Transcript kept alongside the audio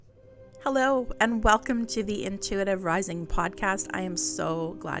Hello, and welcome to the Intuitive Rising podcast. I am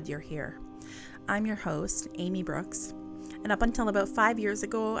so glad you're here. I'm your host, Amy Brooks, and up until about 5 years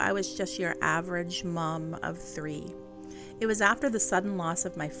ago, I was just your average mom of 3. It was after the sudden loss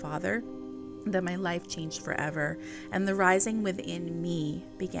of my father that my life changed forever, and the rising within me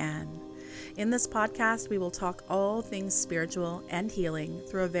began. In this podcast, we will talk all things spiritual and healing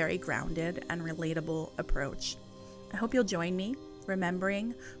through a very grounded and relatable approach. I hope you'll join me,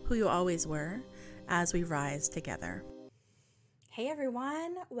 remembering who you always were as we rise together. Hey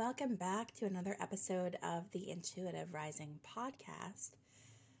everyone, welcome back to another episode of the Intuitive Rising podcast.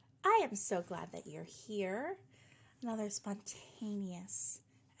 I am so glad that you're here. Another spontaneous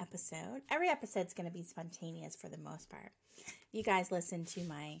episode. Every episode's going to be spontaneous for the most part. You guys listen to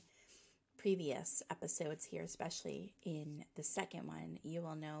my previous episodes here, especially in the second one, you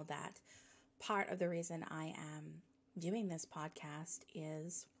will know that part of the reason I am doing this podcast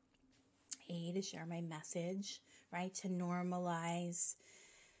is to share my message, right? To normalize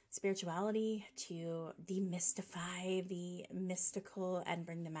spirituality, to demystify the mystical and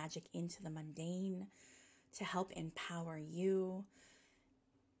bring the magic into the mundane, to help empower you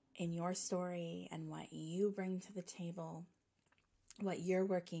in your story and what you bring to the table, what you're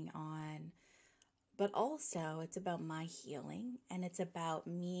working on. But also it's about my healing, and it's about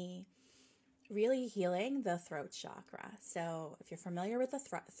me really healing the throat chakra. So if you're familiar with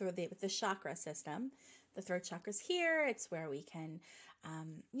the chakra system, the throat chakra's here. It's where we can,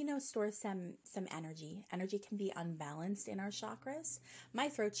 store some energy. Energy can be unbalanced in our chakras. My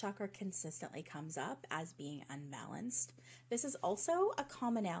throat chakra consistently comes up as being unbalanced. This is also a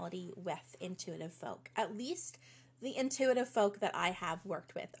commonality with intuitive folk, at least the intuitive folk that I have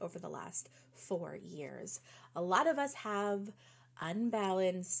worked with over the last 4 years. A lot of us have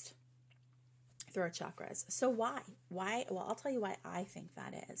unbalanced throat chakras. So why? Well, I'll tell you why I think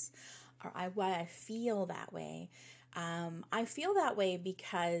that is, or why I feel that way. I feel that way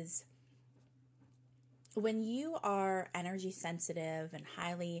because when you are energy sensitive and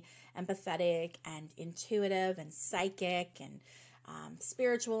highly empathetic and intuitive and psychic and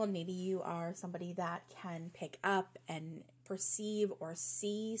spiritual, and maybe you are somebody that can pick up and perceive or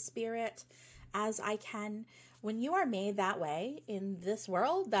see spirit as I can. When you are made that way in this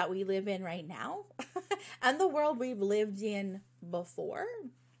world that we live in right now and the world we've lived in before,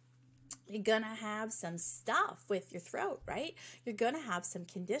 you're going to have some stuff with your throat, right? You're going to have some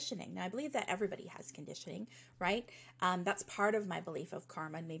conditioning. Now, I believe that everybody has conditioning, right? That's part of my belief of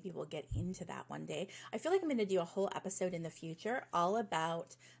karma, and maybe we'll get into that one day. I feel like I'm going to do a whole episode in the future all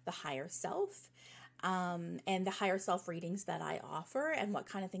about the higher self, and the higher self readings that I offer and what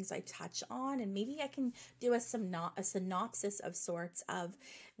kind of things I touch on. And maybe I can do a synopsis of sorts of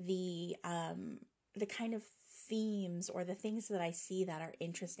the kind of themes or the things that I see that are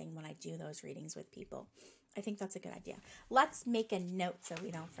interesting when I do those readings with people. I think that's a good idea. Let's make a note so we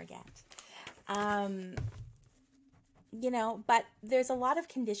don't forget. But there's a lot of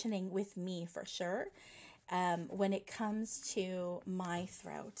conditioning with me for sure when it comes to my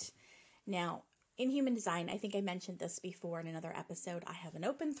throat. Now, in human design, I think I mentioned this before in another episode, I have an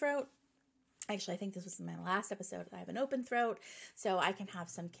open throat. Actually, I think this was in my last episode. I have an open throat, so I can have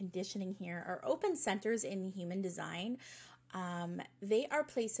some conditioning here. Our open centers in human design, they are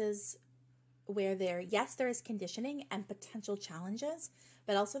places where there is conditioning and potential challenges,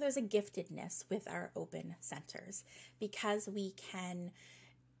 but also there's a giftedness with our open centers because we can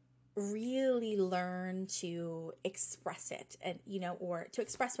really learn to express it, and or to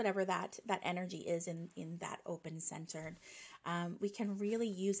express whatever that energy is in that open centered. We can really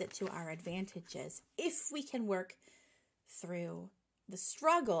use it to our advantages if we can work through the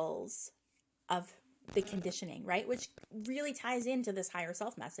struggles of the conditioning, right? Which really ties into this higher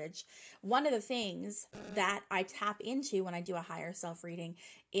self message. One of the things that I tap into when I do a higher self reading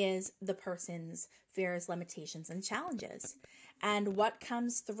is the person's fears, limitations, and challenges. And what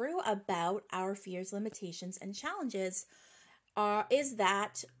comes through about our fears, limitations, and challenges is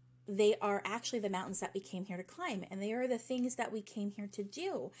that they are actually the mountains that we came here to climb, and they are the things that we came here to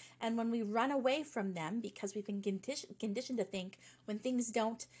do. And when we run away from them because we've been conditioned to think when things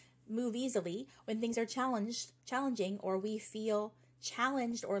don't move easily, when things are challenging, or we feel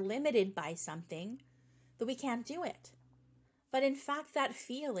challenged or limited by something, that we can't do it. But in fact, that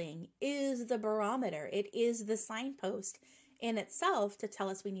feeling is the barometer. It is the signpost in itself to tell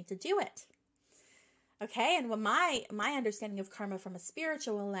us we need to do it. Okay, and when my understanding of karma from a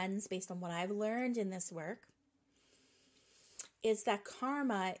spiritual lens, based on what I've learned in this work, is that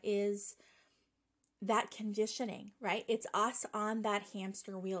karma is that conditioning, right? It's us on that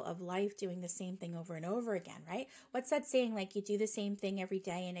hamster wheel of life doing the same thing over and over again, right? What's that saying? Like, you do the same thing every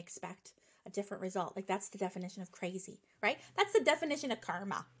day and expect a different result. Like, that's the definition of crazy, right? That's the definition of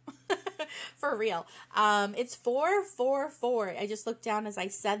karma. For real. It's 444. I just looked down as I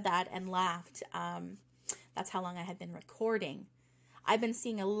said that and laughed. That's how long I had been recording. I've been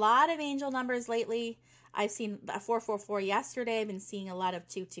seeing a lot of angel numbers lately. I've seen a 444 yesterday. I've been seeing a lot of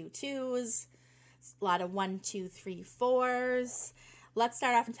 222s, a lot of 1, 2, 3, 4s. Let's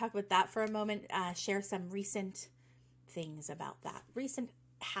start off and talk about that for a moment. Share some recent things about that. Recent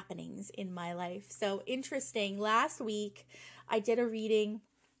happenings in my life. So interesting. Last week, I did a reading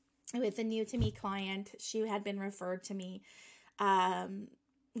with a new to me client. She had been referred to me, and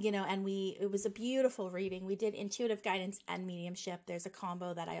it was a beautiful reading. We did intuitive guidance and mediumship. There's a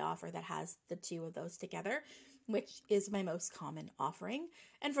combo that I offer that has the two of those together, which is my most common offering,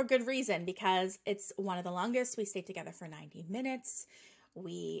 and for good reason, because it's one of the longest. We stay together for 90 minutes.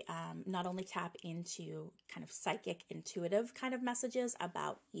 We not only tap into kind of psychic, intuitive kind of messages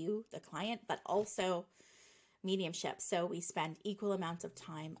about you, the client, but also mediumship. So we spend equal amounts of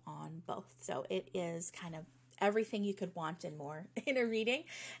time on both. So it is kind of everything you could want and more in a reading.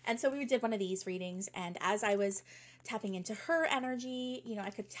 And so we did one of these readings, and as I was tapping into her energy,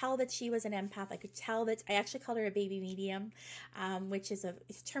 I could tell that she was an empath. I could tell that I actually called her a baby medium, which is a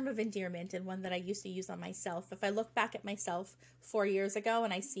term of endearment and one that I used to use on myself. If I look back at myself 4 years ago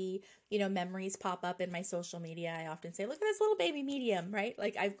and I see, memories pop up in my social media, I often say, look at this little baby medium, right?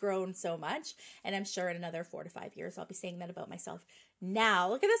 Like, I've grown so much, and I'm sure in another 4 to 5 years, I'll be saying that about myself. Now,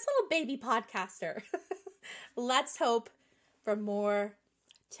 look at this little baby podcaster. Let's hope for more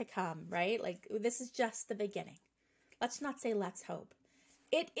to come, right? Like, this is just the beginning. Let's not say let's hope.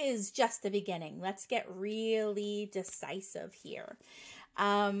 It is just the beginning. Let's get really decisive here.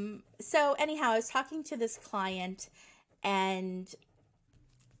 So anyhow, I was talking to this client, and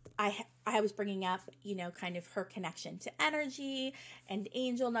I was bringing up, kind of her connection to energy and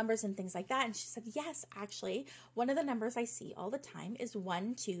angel numbers and things like that. And she said, yes, actually, one of the numbers I see all the time is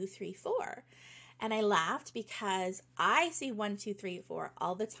 1, 2, 3, 4. And I laughed because I see 1, 2, 3, 4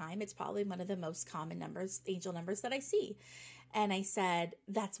 all the time. It's probably one of the most common numbers, angel numbers that I see. And I said,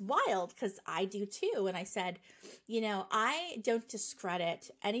 that's wild, because I do too. And I said, I don't discredit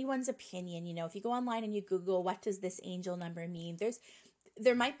anyone's opinion. If you go online and you Google, what does this angel number mean?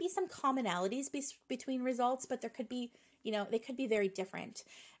 There might be some commonalities between results, but there could be, they could be very different.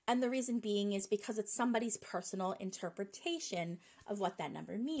 And the reason being is because it's somebody's personal interpretation of what that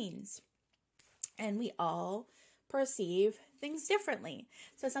number means. And we all perceive things differently.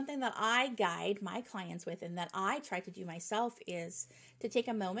 So something that I guide my clients with, and that I try to do myself, is to take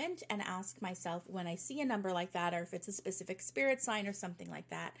a moment and ask myself, when I see a number like that, or if it's a specific spirit sign or something like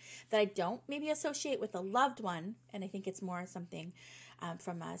that, that I don't maybe associate with a loved one, and I think it's more something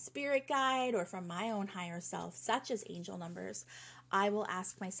from a spirit guide or from my own higher self, such as angel numbers, I will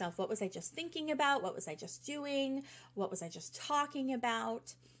ask myself, what was I just thinking about? What was I just doing? What was I just talking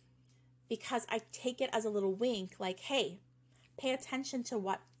about? Because I take it as a little wink, like, hey, pay attention to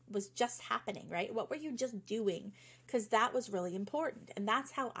what was just happening, right? What were you just doing? Because that was really important. And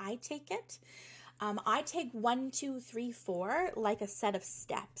that's how I take it. I take 1, 2, 3, 4 like a set of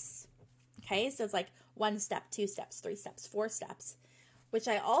steps. Okay, so it's like 1 step, 2 steps, 3 steps, 4 steps, which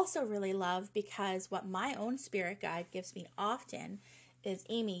I also really love, because what my own spirit guide gives me often is,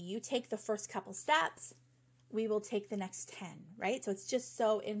 Amy, you take the first couple steps, we will take the next 10, right? So it's just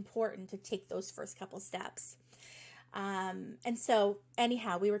so important to take those first couple steps. And so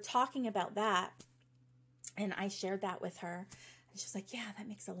anyhow, we were talking about that, and I shared that with her. And she's like, yeah, that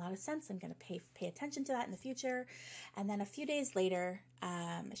makes a lot of sense. I'm going to pay attention to that in the future. And then a few days later,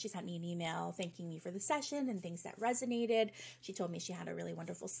 she sent me an email thanking me for the session and things that resonated. She told me she had a really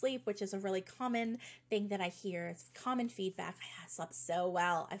wonderful sleep, which is a really common thing that I hear. It's common feedback. I slept so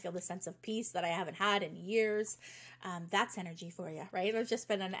well. I feel the sense of peace that I haven't had in years. That's energy for you, right? There's just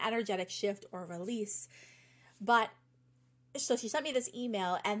been an energetic shift or release. But so she sent me this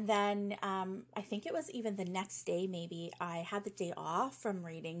email, and then I think it was even the next day, maybe, I had the day off from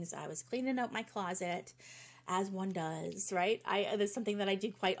readings. I was cleaning out my closet, as one does, right? There's something that I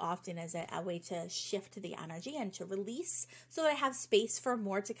do quite often as a way to shift the energy and to release, so that I have space for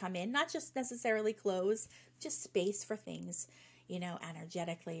more to come in, not just necessarily clothes, just space for things,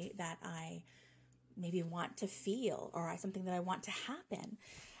 energetically that I maybe want to feel, or something that I want to happen.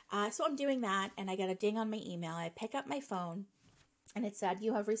 So I'm doing that, and I get a ding on my email. I pick up my phone, and it said,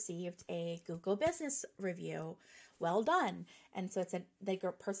 you have received a Google business review. Well done. And so it said the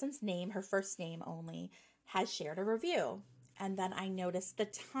person's name, her first name only, has shared a review. And then I noticed the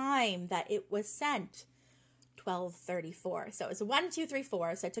time that it was sent, 12:34. So it was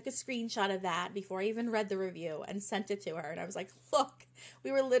 1234. So I took a screenshot of that before I even read the review and sent it to her. And I was like, look,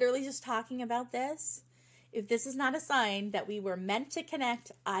 we were literally just talking about this. If this is not a sign that we were meant to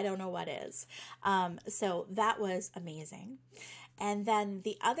connect, I don't know what is. So that was amazing. And then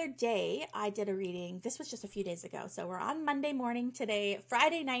the other day I did a reading. This was just a few days ago. So we're on Monday morning today.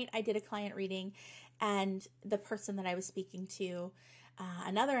 Friday night, I did a client reading. And the person that I was speaking to,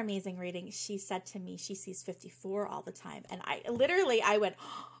 another amazing reading, she said to me, she sees 54 all the time. And I went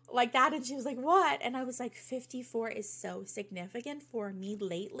like that. And she was like, what? And I was like, 54 is so significant for me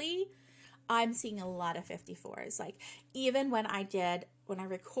lately. I'm seeing a lot of 54s. Like even when I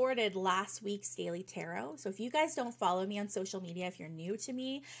recorded last week's daily tarot. So if you guys don't follow me on social media, if you're new to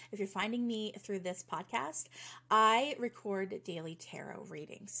me, if you're finding me through this podcast, I record daily tarot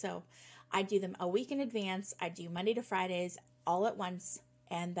readings. So I do them a week in advance. I do Monday to Fridays all at once.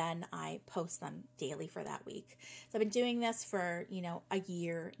 And then I post them daily for that week. So I've been doing this for, a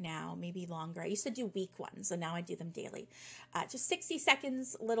year now, maybe longer. I used to do week ones, so now I do them daily. Just 60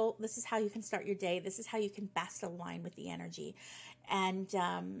 seconds, this is how you can start your day. This is how you can best align with the energy. And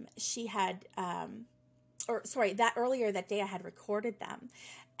she had, that day I had recorded them.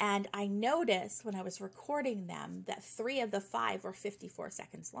 And I noticed when I was recording them that 3 of the 5 were 54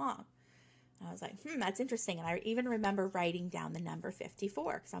 seconds long. I was like, that's interesting. And I even remember writing down the number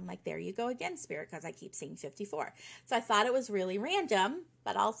 54 because I'm like, there you go again, Spirit, because I keep seeing 54. So I thought it was really random,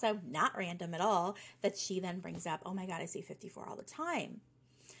 but also not random at all, that she then brings up, oh my God, I see 54 all the time.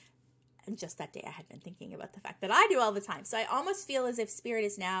 And just that day I had been thinking about the fact that I do all the time. So I almost feel as if Spirit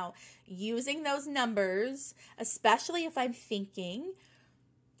is now using those numbers, especially if I'm thinking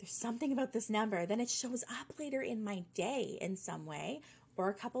there's something about this number, then it shows up later in my day in some way, or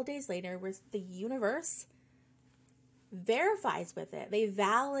a couple days later where the universe verifies with it. They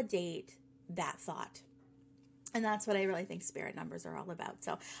validate that thought. And that's what I really think Spirit numbers are all about.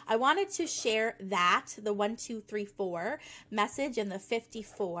 So I wanted to share that, the 1, 2, 3, 4 message and the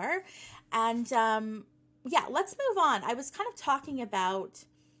 54. And let's move on. I was kind of talking about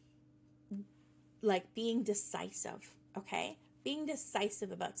like being decisive, okay? Being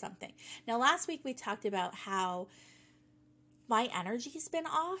decisive about something. Now, last week we talked about how my energy's been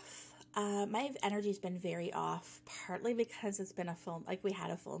off. My energy's been very off, partly because it's been we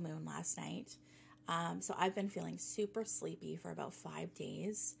had a full moon last night. So I've been feeling super sleepy for about 5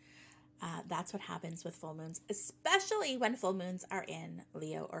 days. That's what happens with full moons, especially when full moons are in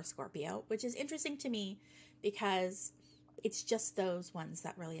Leo or Scorpio, which is interesting to me because it's just those ones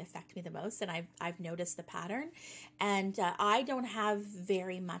that really affect me the most. And I've noticed the pattern. And I don't have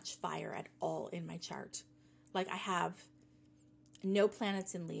very much fire at all in my chart. Like I have no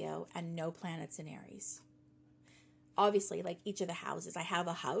planets in Leo and no planets in Aries. Obviously, like each of the houses, I have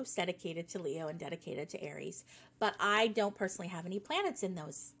a house dedicated to Leo and dedicated to Aries, but I don't personally have any planets in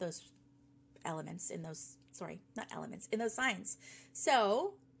those elements, in those signs.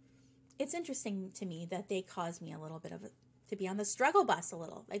 So it's interesting to me that they cause me a little bit to be on the struggle bus a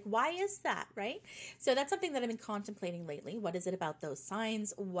little. Like, why is that, right? So that's something that I've been contemplating lately. What is it about those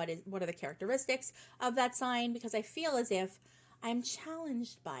signs? What are the characteristics of that sign? Because I feel as if I'm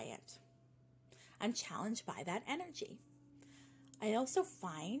challenged by it. I'm challenged by that energy. I also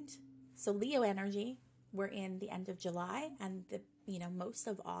find, so Leo energy, we're in the end of July and the most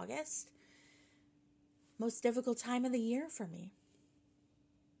of August, most difficult time of the year for me,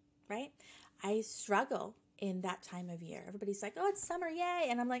 right? I struggle in that time of year. Everybody's like, oh, it's summer, yay.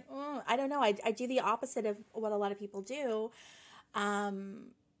 And I'm like, I don't know. I do the opposite of what a lot of people do.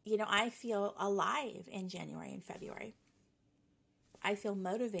 I feel alive in January and February. I feel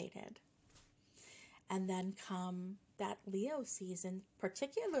motivated. And then come that Leo season,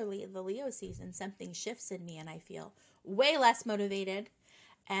 particularly the Leo season, something shifts in me and I feel way less motivated.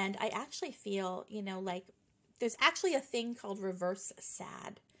 And I actually feel, like there's actually a thing called reverse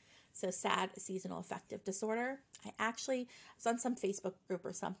SAD. So SAD, seasonal affective disorder. I actually was on some Facebook group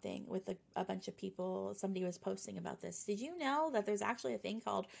or something with a bunch of people. Somebody was posting about this. Did you know that there's actually a thing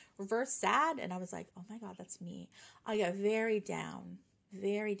called reverse SAD? And I was like, oh my God, that's me. I got very down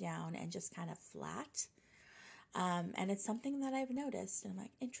and just kind of flat. And it's something that I've noticed and I'm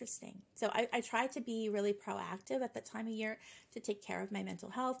like, interesting. So I try to be really proactive at that time of year to take care of my mental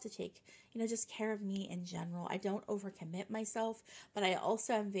health, to take, just care of me in general. I don't overcommit myself, but I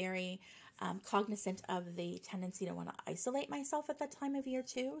also am very cognizant of the tendency to want to isolate myself at that time of year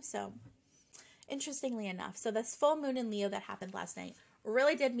too. So interestingly enough, so this full moon in Leo that happened last night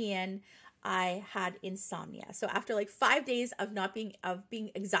really did me in. I had insomnia. So after like 5 days of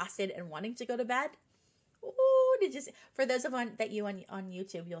being exhausted and wanting to go to bed, to just, for those of you on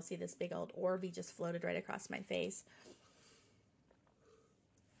YouTube, you'll see this big old Orby just floated right across my face.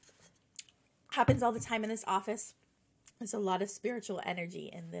 Happens all the time in this office. There's a lot of spiritual energy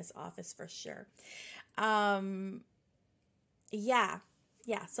in this office for sure. Yeah.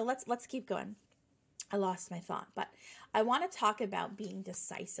 So let's keep going. I lost my thought, but I want to talk about being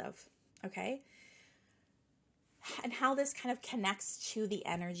decisive, okay? And how this kind of connects to the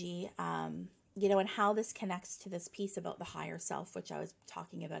energy, and how this connects to this piece about the higher self, which I was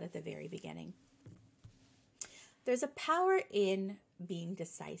talking about at the very beginning. There's a power in being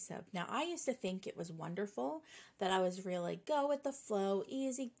decisive. Now, I used to think it was wonderful that I was really go with the flow,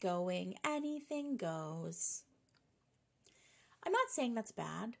 easy going, anything goes. I'm not saying that's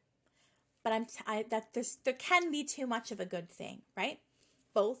bad, but there can be too much of a good thing, right?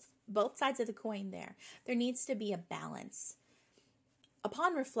 Both sides of the coin there. There needs to be a balance.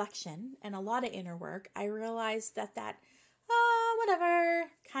 Upon reflection and a lot of inner work, I realized that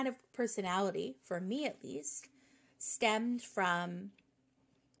whatever kind of personality, for me at least, stemmed from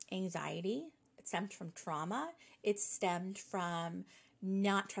anxiety. It stemmed from trauma. It stemmed from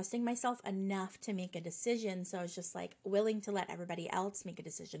not trusting myself enough to make a decision. So I was just like willing to let everybody else make a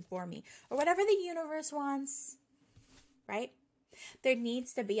decision for me, or whatever the universe wants, right? There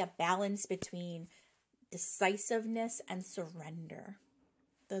needs to be a balance between decisiveness and surrender.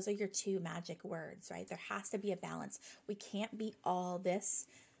 Those are your two magic words, right? There has to be a balance. We can't be all this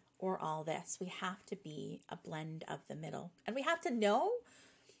or all this. We have to be a blend of the middle. And we have to know,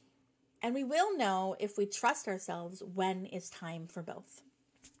 and we will know if we trust ourselves when it's time for both.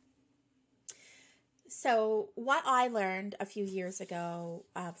 So what I learned a few years ago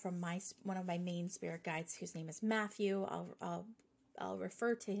from one of my main spirit guides, whose name is Matthew, I'll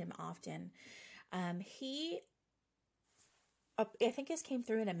refer to him often. I think this came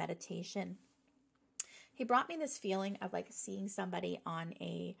through in a meditation. He brought me this feeling of like seeing somebody on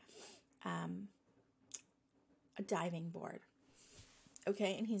a diving board.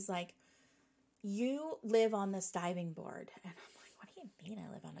 Okay. And he's like, you live on this diving board. And I'm like, what do you mean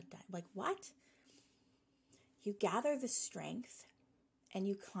I live on a like, what? You gather the strength and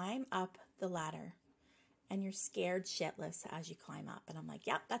you climb up the ladder and you're scared shitless as you climb up. And I'm like,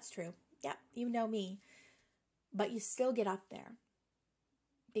 yep, that's true. Yep. You know me. But you still get up there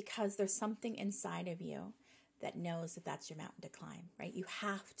because there's something inside of you that knows that that's your mountain to climb, right? You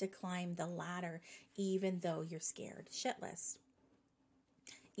have to climb the ladder even though you're scared shitless.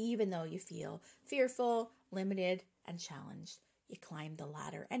 Even though you feel fearful, limited, and challenged, you climb the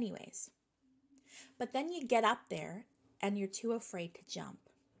ladder anyways. But then you get up there and you're too afraid to jump.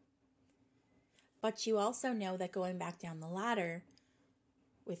 But you also know that going back down the ladder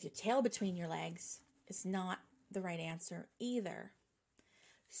with your tail between your legs is not the right answer either.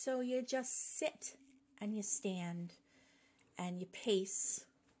 So you just sit and you stand and you pace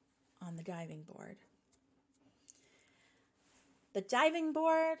on the diving board. The diving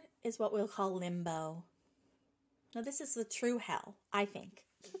board is what we'll call limbo. Now this is the true hell, I think.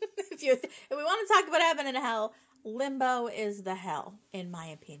 If we want to talk about heaven and hell, limbo is the hell, in my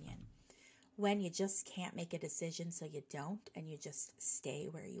opinion. When you just can't make a decision, so you don't, and you just stay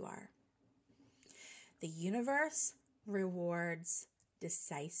where you are. The universe rewards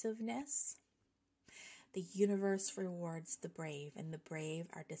decisiveness. The universe rewards the brave, and the brave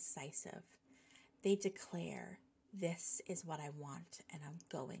are decisive. They declare, this is what I want, and I'm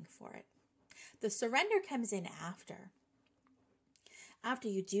going for it. The surrender comes in after. After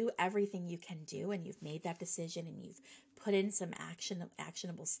you do everything you can do, and you've made that decision, and you've put in some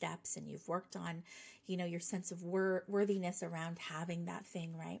actionable steps, and you've worked on, your sense of worthiness around having that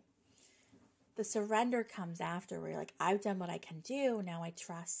thing, right? The surrender comes after, where you're like, I've done what I can do. Now I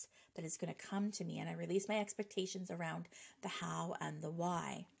trust that it's going to come to me, and I release my expectations around the how and the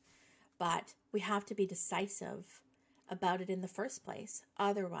why. But we have to be decisive about it in the first place.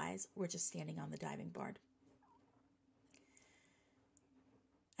 Otherwise, we're just standing on the diving board.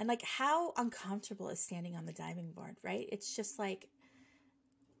 And like, how uncomfortable is standing on the diving board, right? It's just like,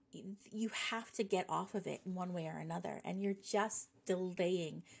 you have to get off of it in one way or another, and you're just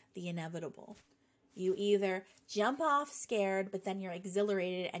delaying the inevitable. You either jump off scared, but then you're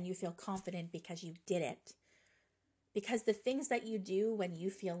exhilarated and you feel confident because you did it. Because the things that you do when you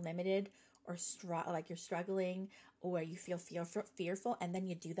feel limited or like you're struggling, or you feel fearful, and then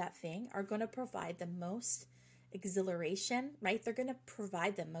you do that thing, are going to provide the most exhilaration, right? They're going to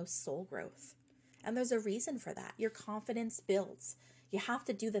provide the most soul growth. And there's a reason for that. Your confidence builds. You have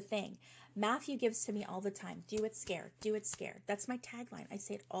to do the thing. Matthew gives to me all the time, do it scared, do it scared. That's my tagline. I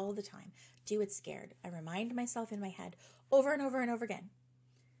say it all the time. Do it scared. I remind myself in my head over and over and over again.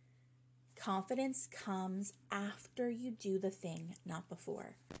 Confidence comes after you do the thing, not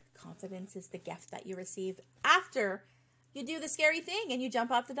before. Confidence is the gift that you receive after you do the scary thing and you jump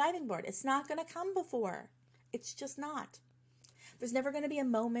off the diving board. It's not going to come before. It's just not. There's never going to be a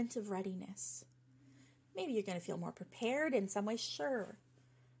moment of readiness. Maybe you're going to feel more prepared in some way, sure.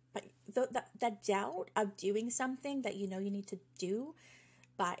 But that doubt of doing something that you know you need to do,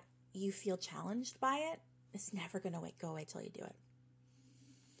 but you feel challenged by it, it's never going to go away till you do it.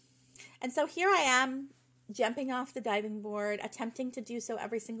 And so here I am, jumping off the diving board, attempting to do so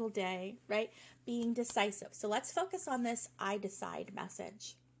every single day, right? Being decisive. So let's focus on this I decide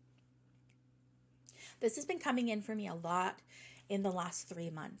message. This has been coming in for me a lot in the last 3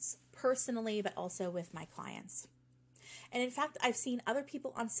 months, personally, but also with my clients. And in fact, I've seen other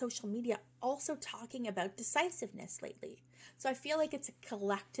people on social media also talking about decisiveness lately. So I feel like it's a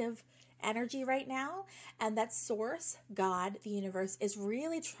collective energy right now, and that source, God, the universe, is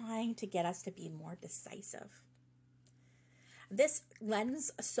really trying to get us to be more decisive. This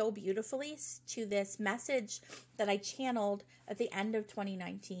lends so beautifully to this message that I channeled at the end of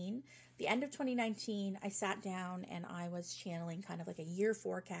 2019. The end of 2019, I sat down and I was channeling kind of like a year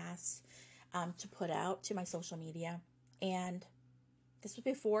forecast to put out to my social media. And this was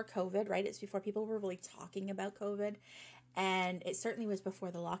before COVID, right? It's before people were really talking about COVID. And it certainly was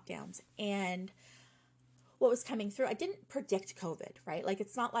before the lockdowns. And what was coming through, I didn't predict COVID, right? Like,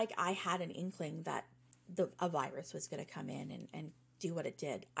 it's not like I had an inkling that a virus was going to come in and do what it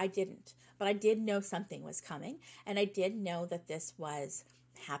did. I didn't. But I did know something was coming. And I did know that this was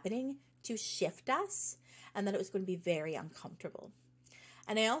happening to shift us and that it was going to be very uncomfortable.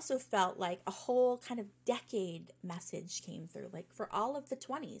 And I also felt like a whole kind of decade message came through, like for all of the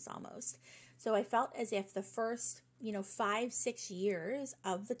 20s almost. So I felt as if the first 5-6 years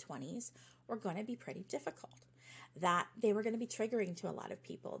of the 20s were going to be pretty difficult, that they were going to be triggering to a lot of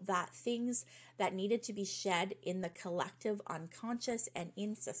people, that things that needed to be shed in the collective unconscious and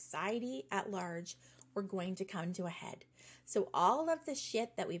in society at large were going to come to a head. So all of the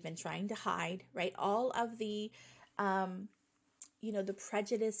shit that we've been trying to hide, right? All of the, the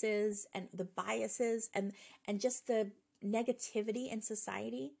prejudices and the biases and just the negativity in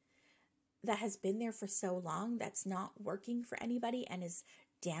society that has been there for so long, that's not working for anybody and is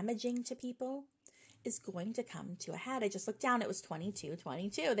damaging to people, is going to come to a head. I just looked down. It was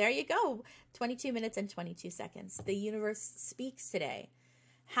 22:22. There you go. 22 minutes and 22 seconds. The universe speaks today.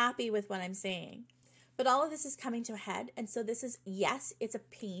 Happy with what I'm saying. But all of this is coming to a head. And so this is, yes, it's a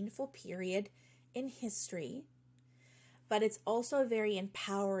painful period in history, but it's also a very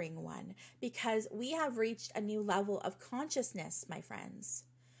empowering one because we have reached a new level of consciousness, my friends.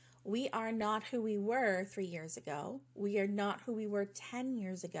 We are not who we were 3 years ago. We are not who we were 10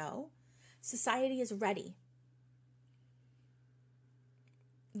 years ago. Society is ready.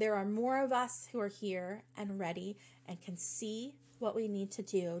 There are more of us who are here and ready and can see what we need to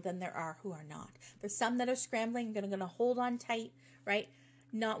do than there are who are not. There's some that are scrambling, going to hold on tight, right?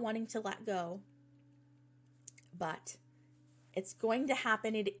 Not wanting to let go. But it's going to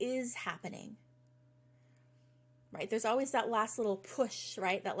happen. It is happening. Right? There's always that last little push,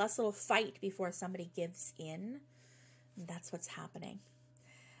 right? That last little fight before somebody gives in. And that's what's happening.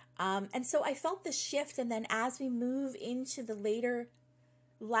 And so I felt the shift. And then as we move into the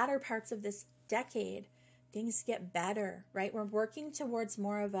latter parts of this decade, things get better, right? We're working towards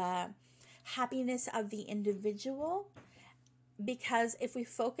more of a happiness of the individual, because if we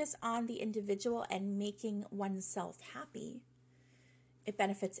focus on the individual and making oneself happy, it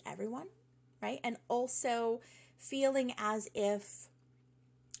benefits everyone, right? And also feeling as if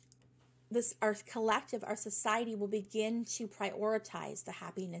our collective, our society will begin to prioritize the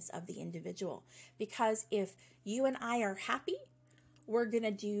happiness of the individual. Because if you and I are happy, we're going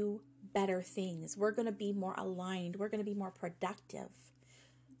to do better things. We're going to be more aligned. We're going to be more productive.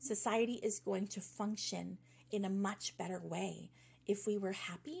 Society is going to function in a much better way if we were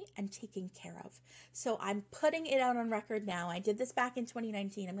happy and taken care of. So I'm putting it out on record now. I did this back in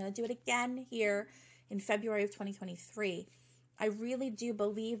 2019. I'm going to do it again here in February of 2023. I really do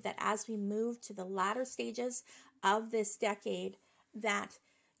believe that as we move to the latter stages of this decade, that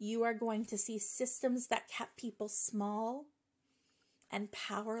you are going to see systems that kept people small and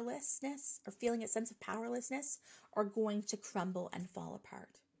powerlessness, or feeling a sense of powerlessness, are going to crumble and fall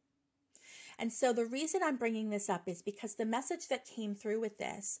apart. And so the reason I'm bringing this up is because the message that came through with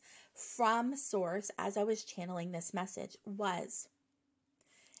this from Source as I was channeling this message was,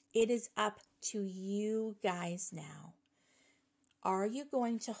 it is up to you guys now. Are you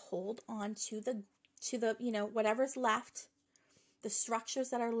going to hold on to the whatever's left, the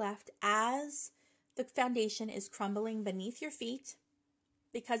structures that are left as the foundation is crumbling beneath your feet?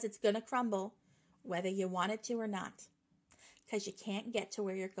 because it's going to crumble whether you want it to or not, because you can't get to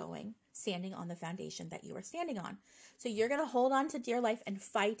where you're going standing on the foundation that you are standing on. So you're going to hold on to dear life and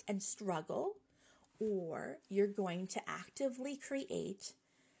fight and struggle, or you're going to actively create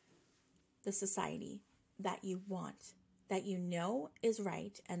the society that you want, that you know is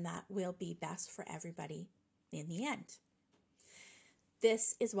right, and that will be best for everybody in the end.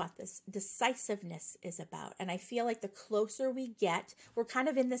 This is what this decisiveness is about. And I feel like the closer we get, we're kind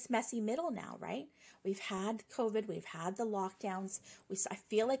of in this messy middle now, right? We've had COVID, we've had the lockdowns. I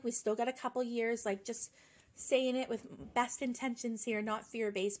feel like we still got a couple years, like just saying it with best intentions here, not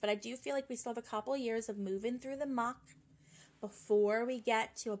fear-based, but I do feel like we still have a couple years of moving through the muck before we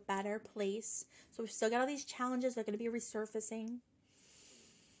get to a better place. So we've still got all these challenges that are going to be resurfacing.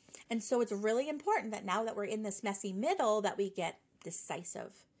 And so it's really important that now that we're in this messy middle, that we get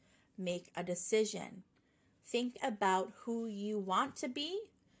decisive. Make a decision. Think about who you want to be,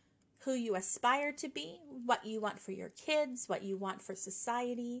 who you aspire to be, what you want for your kids, what you want for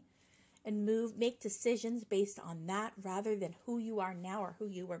society, and make decisions based on that rather than who you are now or who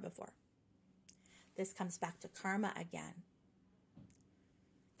you were before. This comes back to karma again.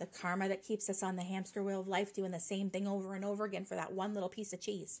 The karma that keeps us on the hamster wheel of life doing the same thing over and over again for that one little piece of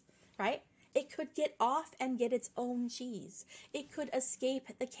cheese, right? It could get off and get its own cheese. It could escape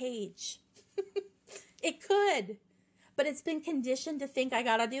the cage. It could. But it's been conditioned to think I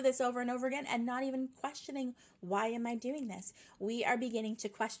got to do this over and over again and not even questioning, why am I doing this? We are beginning to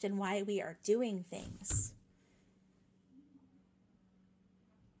question why we are doing things.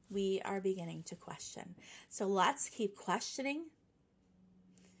 We are beginning to question. So let's keep questioning.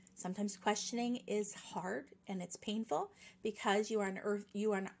 Sometimes questioning is hard and it's painful because you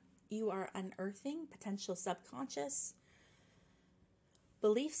are unearthing potential subconscious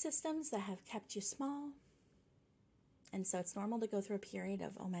belief systems that have kept you small. And so it's normal to go through a period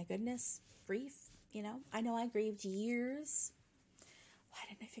of, oh my goodness, grief. I know I grieved years. Why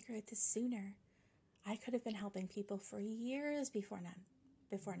didn't I figure out this sooner? I could have been helping people for years before now.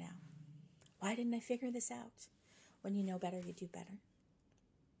 Why didn't I figure this out? When you know better, you do better.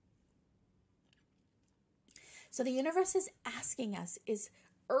 So the universe is asking us, is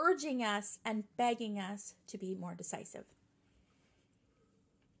urging us and begging us to be more decisive.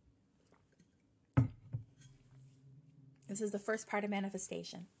 This is the first part of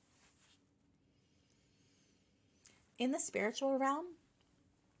manifestation. In the spiritual realm,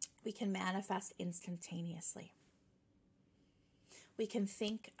 we can manifest instantaneously. We can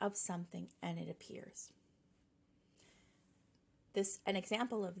think of something and it appears. An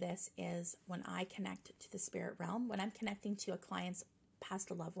example of this is when I connect to the spirit realm, when I'm connecting to a client's past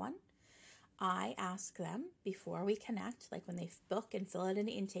loved one, I ask them before we connect, like when they book and fill out an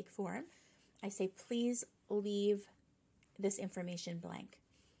intake form, I say, please leave this information blank.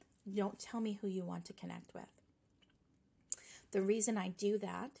 Don't tell me who you want to connect with. The reason I do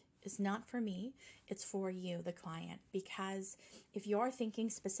that is not for me, it's for you, the client, because if you're thinking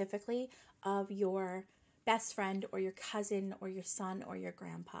specifically of your best friend or your cousin or your son or your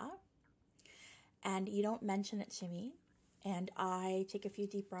grandpa, and you don't mention it to me, and I take a few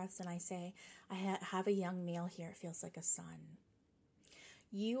deep breaths and I say, I have a young male here, it feels like a son.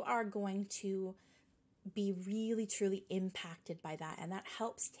 You are going to be really, truly impacted by that. And that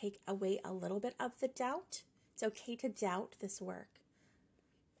helps take away a little bit of the doubt. It's okay to doubt this work.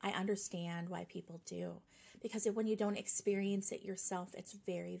 I understand why people do. Because when you don't experience it yourself, it's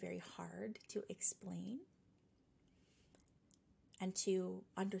very, very hard to explain and to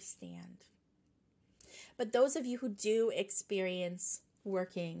understand. But those of you who do experience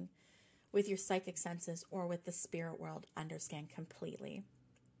working with your psychic senses or with the spirit world understand completely.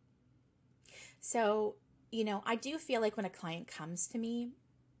 So, I do feel like when a client comes to me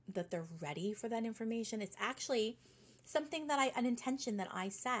that they're ready for that information. It's actually something an intention that I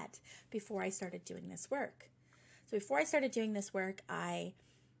set before I started doing this work. So before I started doing this work, I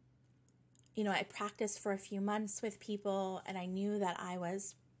practiced for a few months with people and I knew that I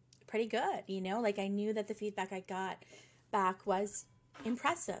was pretty good, I knew that the feedback I got back was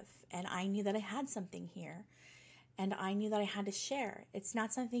impressive and I knew that I had something here. And I knew that I had to share. It's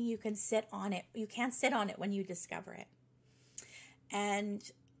not something you can sit on it. You can't sit on it when you discover it.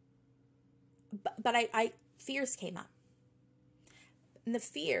 But fears came up. And the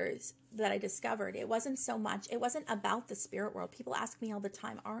fears that I discovered, it wasn't about the spirit world. People ask me all the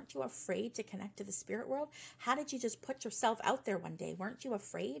time, aren't you afraid to connect to the spirit world? How did you just put yourself out there one day? Weren't you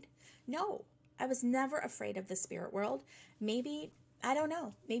afraid? No, I was never afraid of the spirit world. Maybe, I don't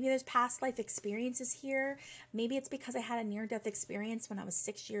know. Maybe there's past life experiences here. Maybe it's because I had a near-death experience when I was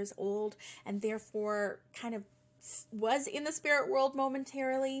 6 years old and therefore kind of was in the spirit world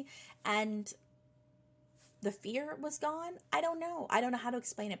momentarily and the fear was gone. I don't know how to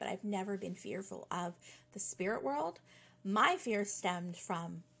explain it, but I've never been fearful of the spirit world. My fear stemmed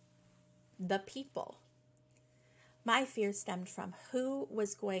from the people. My fear stemmed from who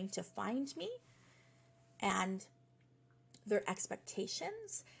was going to find me and their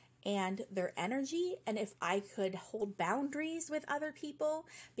expectations and their energy, and if I could hold boundaries with other people,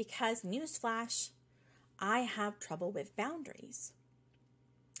 because newsflash, I have trouble with boundaries.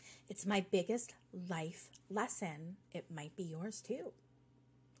 It's my biggest life lesson. It might be yours too.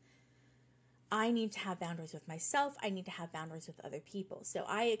 I need to have boundaries with myself. I need to have boundaries with other people. So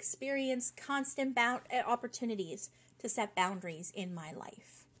I experience constant opportunities to set boundaries in my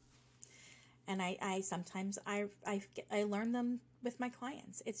life. And I sometimes learn them with my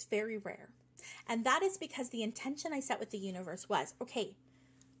clients. It's very rare. And that is because the intention I set with the universe was, okay,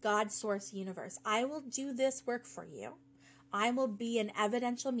 God, source, universe, I will do this work for you. I will be an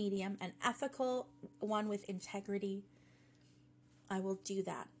evidential medium, an ethical one with integrity. I will do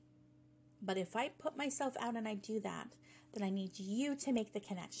that. But if I put myself out and I do that, then I need you to make the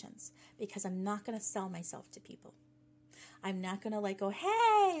connections, because I'm not going to sell myself to people. I'm not going to go,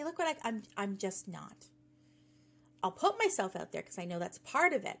 hey, look what I'm just not. I'll put myself out there because I know that's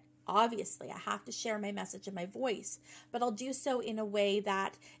part of it. Obviously, I have to share my message and my voice, but I'll do so in a way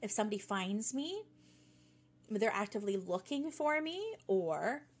that if somebody finds me, they're actively looking for me,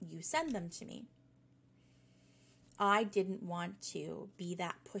 or you send them to me. I didn't want to be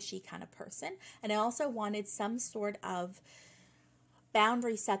that pushy kind of person. And I also wanted some sort of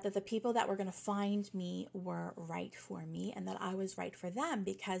boundary set that the people that were going to find me were right for me and that I was right for them,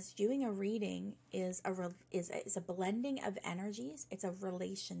 because doing a reading is a blending of energies. It's a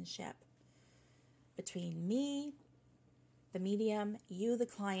relationship between me, the medium, you, the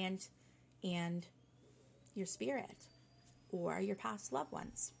client, and your spirit or your past loved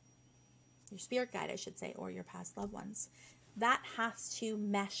ones. Your spirit guide, I should say, or your past loved ones. That has to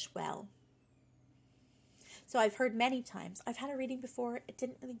mesh well. So I've heard many times, I've had a reading before, it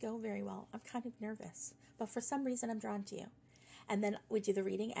didn't really go very well. I'm kind of nervous, but for some reason I'm drawn to you. And then we do the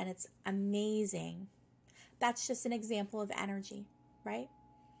reading and it's amazing. That's just an example of energy, right?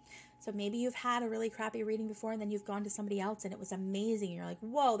 So maybe you've had a really crappy reading before and then you've gone to somebody else and it was amazing. You're like,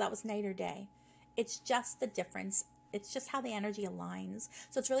 whoa, that was night or day. It's just the difference. It's just how the energy aligns.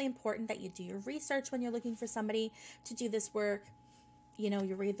 So it's really important that you do your research when you're looking for somebody to do this work. You know,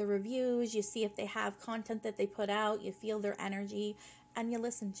 you read the reviews, you see if they have content that they put out, you feel their energy, and you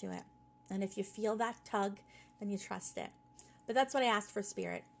listen to it. And if you feel that tug, then you trust it. But that's what I asked for,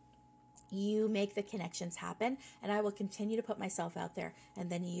 Spirit. You make the connections happen, and I will continue to put myself out there, and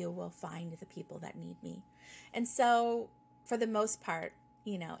then you will find the people that need me. And so, for the most part,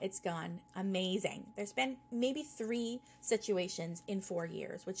 you know, it's gone amazing. There's been maybe 3 situations in 4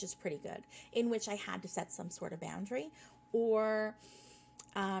 years, which is pretty good, in which I had to set some sort of boundary, or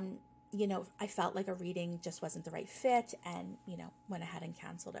you know, I felt like a reading just wasn't the right fit and, you know, went ahead and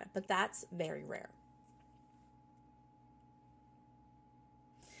canceled it. But that's very rare.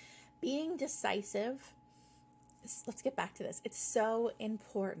 Being decisive, let's get back to this. It's so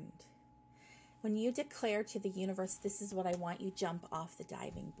important. When you declare to the universe, this is what I want, you jump off the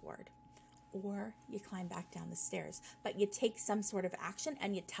diving board or you climb back down the stairs, but you take some sort of action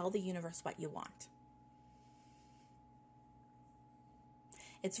and you tell the universe what you want.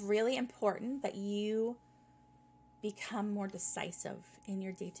 It's really important that you become more decisive in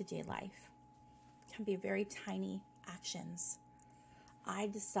your day-to-day life. It can be very tiny actions. I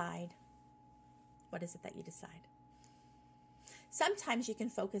decide. What is it that you decide? Sometimes you can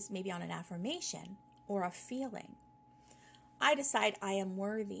focus maybe on an affirmation or a feeling. I decide I am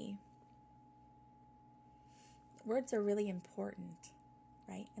worthy. Words are really important,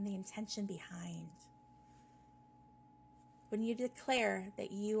 right? And the intention behind. When you declare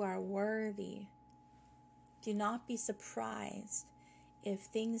that you are worthy, do not be surprised if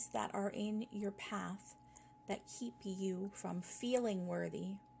things that are in your path that keep you from feeling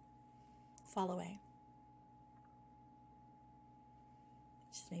worthy fall away.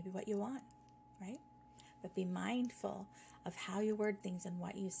 Which is maybe what you want, right? But be mindful of how you word things and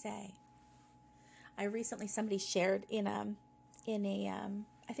what you say. I recently, somebody shared in a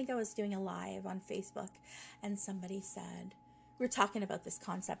I think I was doing a live on Facebook, and somebody said, we were talking about this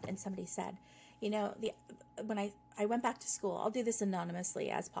concept, and somebody said, you know, when I went back to school, I'll do this anonymously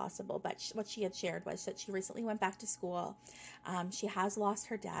as possible, but what she had shared was that she recently went back to school. She has lost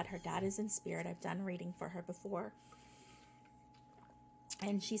her dad. Her dad is in spirit. I've done reading for her before.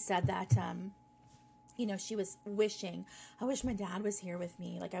 And she said that she was wishing, I wish my dad was here with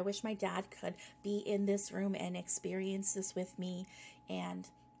me. Like, I wish my dad could be in this room and experience this with me. And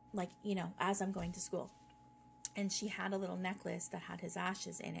like, as I'm going to school. And she had a little necklace that had his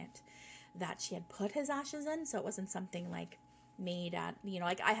ashes in it that she had put his ashes in. So it wasn't something like made at,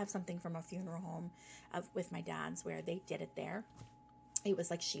 like I have something from a funeral home with my dad's where they did it there. It was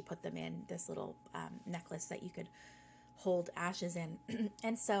like she put them in this little necklace that you could hold ashes in.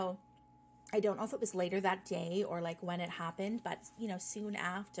 And so I don't know if it was later that day or like when it happened, but soon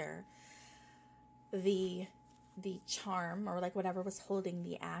after, the charm or like whatever was holding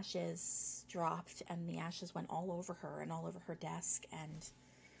the ashes dropped, and the ashes went all over her and all over her desk and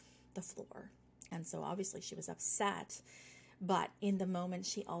the floor. And so obviously she was upset, but in the moment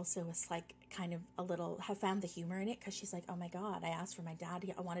she also was like kind of have found the humor in it, because she's like, oh my God, I asked for my dad.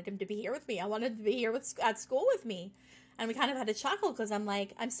 I wanted him to be here with me. I wanted to be here at school with me. And we kind of had a chuckle, because I'm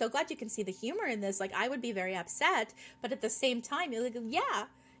like, I'm so glad you can see the humor in this. Like, I would be very upset, but at the same time, you're like, yeah,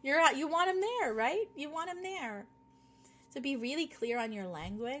 you want him there, right? You want him there. So be really clear on your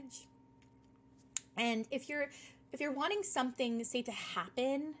language. And if you're wanting something, say, to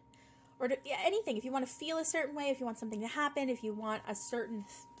happen, or anything, if you want to feel a certain way, if you want something to happen, if you want a certain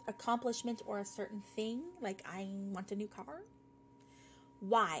accomplishment or a certain thing, like I want a new car,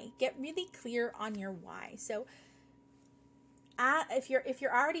 why? Get really clear on your why. So if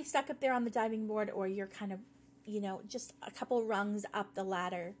you're already stuck up there on the diving board, or you're kind of, just a couple rungs up the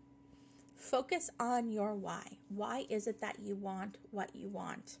ladder, focus on your why. Why is it that you want what you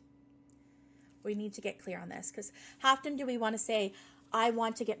want? We need to get clear on this, because how often do we want to say, I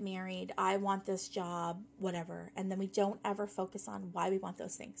want to get married, I want this job, whatever, and then we don't ever focus on why we want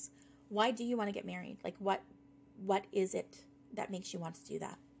those things. Why do you want to get married? Like, what is it that makes you want to do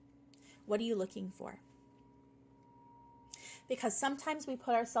that? What are you looking for? Because sometimes we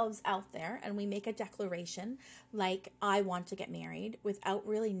put ourselves out there and we make a declaration like, I want to get married, without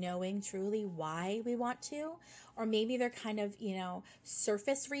really knowing truly why we want to. Or maybe they're kind of,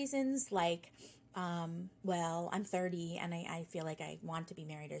 surface reasons like, well, I'm 30 and I feel like I want to be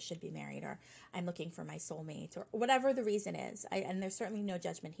married or should be married, or I'm looking for my soulmate, or whatever the reason is. And there's certainly no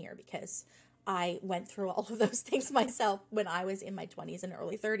judgment here, because I went through all of those things myself when I was in my 20s and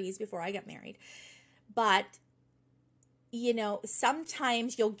early 30s before I got married. But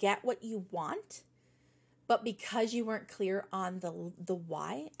sometimes you'll get what you want, but because you weren't clear on the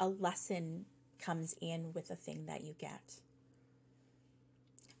why, a lesson comes in with the thing that you get.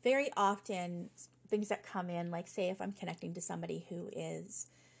 Very often, things that come in, like say if I'm connecting to somebody who is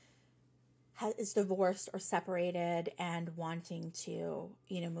divorced or separated and wanting to,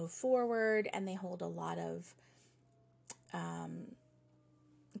 move forward, and they hold a lot of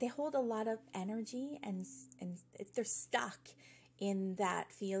energy, and they're stuck in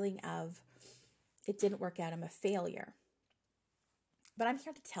that feeling of, it didn't work out, I'm a failure. But I'm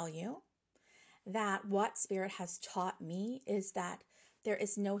here to tell you that what Spirit has taught me is that there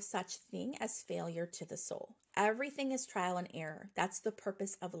is no such thing as failure to the soul. Everything is trial and error. That's the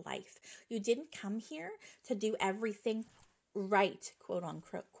purpose of life. You didn't come here to do everything right, quote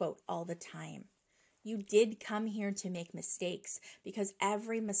unquote, all the time. You did come here to make mistakes, because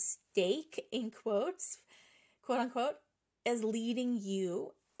every mistake, in quotes, quote unquote, is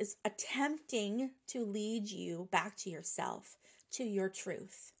attempting to lead you back to yourself, to your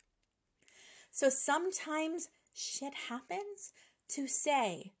truth. So sometimes shit happens to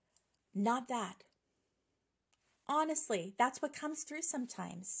say, not that. Honestly, that's what comes through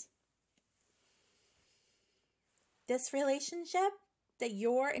sometimes. This relationship that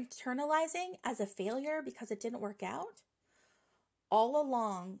you're internalizing as a failure because it didn't work out, all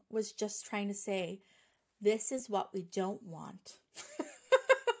along was just trying to say, this is what we don't want.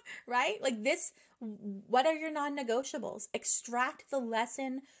 Right? Like this, what are your non-negotiables? Extract the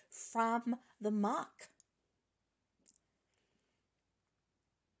lesson from the muck.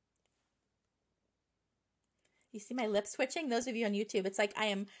 You see my lips twitching? Those of you on YouTube, it's like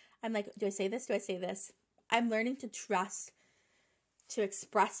I'm like, do I say this? Do I say this? I'm learning to trust, to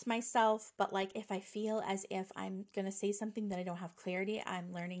express myself, but like if I feel as if I'm going to say something that I don't have clarity,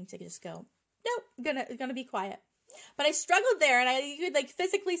 I'm learning to just go, nope, gonna be quiet. But I struggled there, and you could like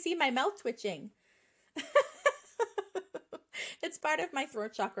physically see my mouth twitching. It's part of my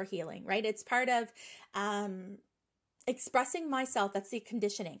throat chakra healing, right? It's part of expressing myself. That's the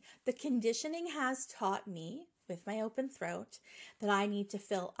conditioning. The conditioning has taught me, with my open throat, that I need to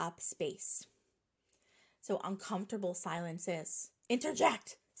fill up space. So uncomfortable silence is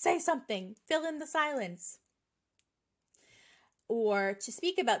interject, say something, fill in the silence. Or to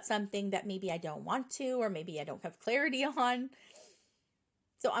speak about something that maybe I don't want to, or maybe I don't have clarity on.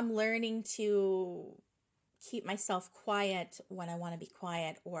 So I'm learning to keep myself quiet when I want to be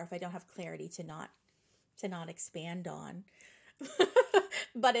quiet, or if I don't have clarity to not expand on.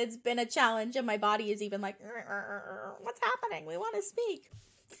 But it's been a challenge, and my body is even like, what's happening? We want to speak.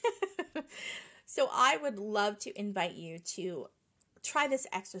 So I would love to invite you to try this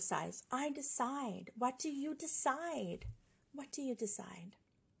exercise. I decide. What do you decide? What do you decide?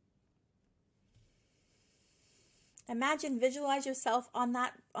 Imagine, visualize yourself on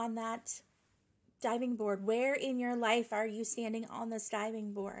that diving board. Where in your life are you standing on this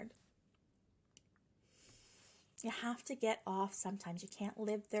diving board? You have to get off sometimes. You can't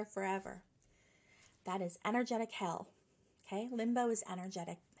live there forever. That is energetic hell. Okay? Limbo is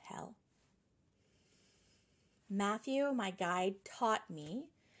energetic hell. Matthew, my guide, taught me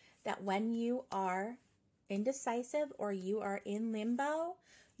that when you are indecisive or you are in limbo,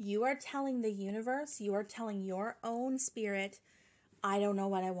 you are telling the universe, you are telling your own spirit, I don't know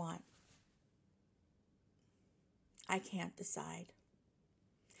what I want. I can't decide.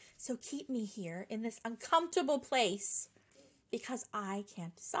 So keep me here in this uncomfortable place because I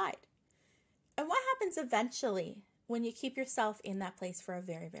can't decide. And what happens eventually when you keep yourself in that place for a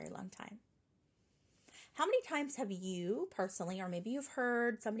very, very long time? How many times have you personally, or maybe you've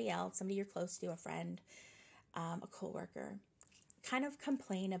heard somebody else, somebody you're close to, a friend, a coworker, kind of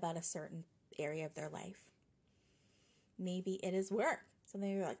complain about a certain area of their life? Maybe it is work. So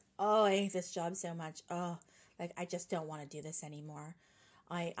maybe you're like, oh, I hate this job so much. Oh, like I just don't want to do this anymore.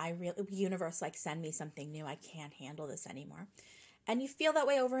 I really, universe, like send me something new. I can't handle this anymore. And you feel that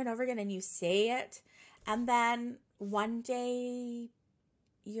way over and over again, and you say it, and then one day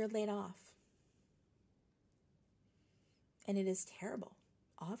you're laid off. And it is terrible.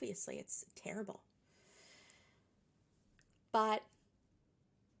 Obviously, it's terrible. But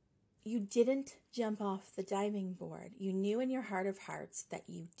you didn't jump off the diving board. You knew in your heart of hearts that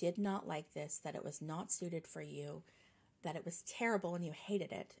you did not like this, that it was not suited for you, that it was terrible and you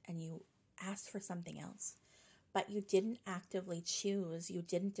hated it, and you asked for something else. But you didn't actively choose. You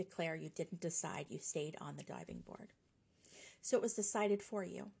didn't declare. You didn't decide. You stayed on the diving board. So it was decided for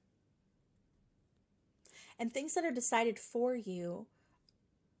you. And things that are decided for you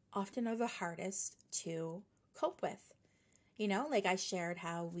often are the hardest to cope with. You know, like I shared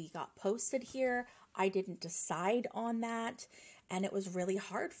how we got posted here. I didn't decide on that. And it was really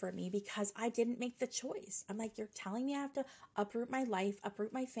hard for me because I didn't make the choice. I'm like, you're telling me I have to uproot my life,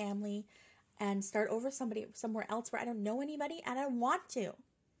 uproot my family, and start over somewhere else where I don't know anybody and I don't want to,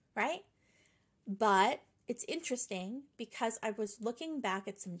 right? But it's interesting because I was looking back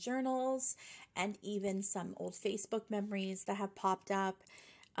at some journals and even some old Facebook memories that have popped up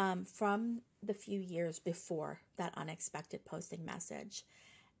from the few years before that unexpected posting message.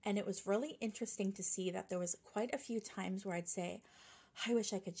 And it was really interesting to see that there was quite a few times where I'd say, I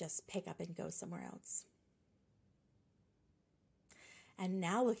wish I could just pick up and go somewhere else. And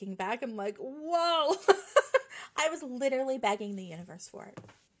now looking back, I'm like, whoa, I was literally begging the universe for it.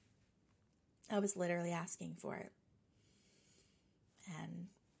 I was literally asking for it. And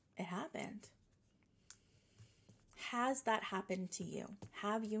it happened. Has that happened to you?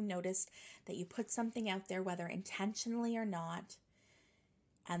 Have you noticed that you put something out there, whether intentionally or not,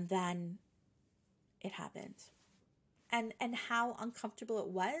 and then it happened? And how uncomfortable it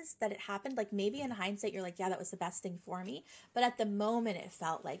was that it happened? Like maybe in hindsight, you're like, yeah, that was the best thing for me. But at the moment, it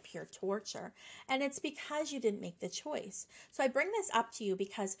felt like pure torture. And it's because you didn't make the choice. So I bring this up to you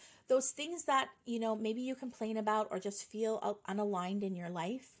because those things that, you know, maybe you complain about or just feel unaligned in your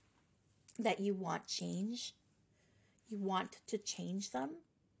life, that you want change, you want to change them.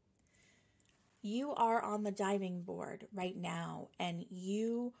 You are on the diving board right now, and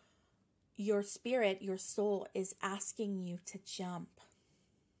your spirit, your soul is asking you to jump.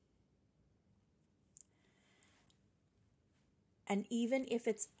 And even if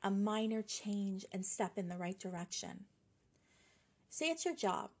it's a minor change and step in the right direction. Say it's your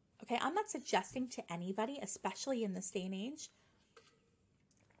job, okay? I'm not suggesting to anybody, especially in this day and age,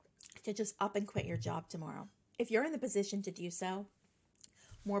 to just up and quit your job tomorrow. If you're in the position to do so,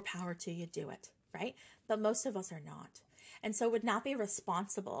 more power to you, do it, right? But most of us are not. And so it would not be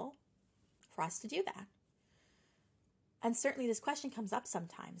responsible for us to do that. And certainly this question comes up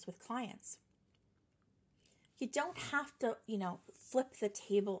sometimes with clients. You don't have to, flip the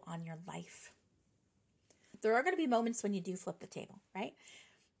table on your life. There are going to be moments when you do flip the table, right?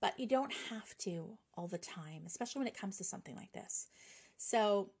 But you don't have to all the time, especially when it comes to something like this.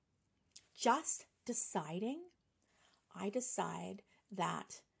 So just deciding, I decide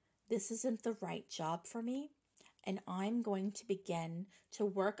that this isn't the right job for me, and I'm going to begin to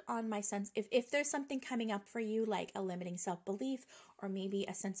work on my sense. If there's something coming up for you, like a limiting self-belief or maybe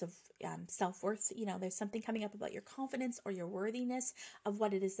a sense of self-worth, there's something coming up about your confidence or your worthiness of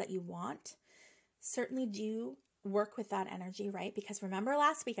what it is that you want, certainly do work with that energy, right? Because remember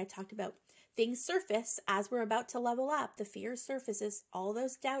last week I talked about things surface as we're about to level up. The fear surfaces, all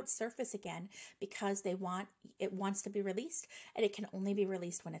those doubts surface again because it wants to be released, and it can only be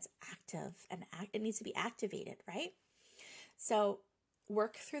released when it's active and it needs to be activated, right? So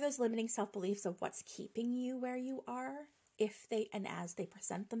work through those limiting self-beliefs of what's keeping you where you are as they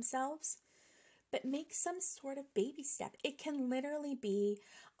present themselves. But make some sort of baby step. It can literally be,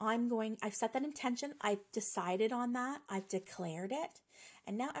 I've set that intention. I've decided on that. I've declared it.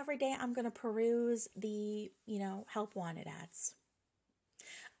 And now every day I'm going to peruse the, help wanted ads.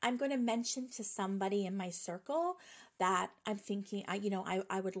 I'm going to mention to somebody in my circle that I'm thinking,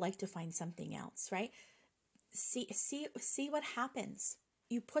 I would like to find something else, right? See what happens.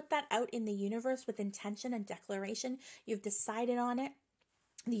 You put that out in the universe with intention and declaration. You've decided on it.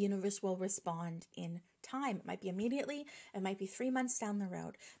 The universe will respond in time. It might be immediately. It might be 3 months down the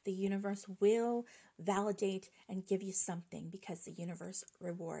road. The universe will validate and give you something because the universe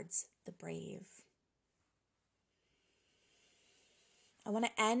rewards the brave. I want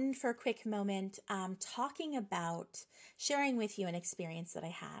to end for a quick moment talking about sharing with you an experience that I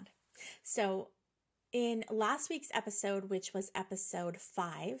had. So in last week's episode, which was episode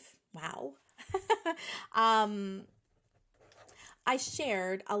 5, wow, I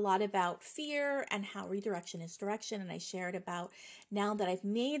shared a lot about fear and how redirection is direction. And I shared about now that I've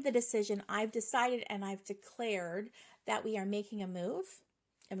made the decision, I've decided and I've declared that we are making a move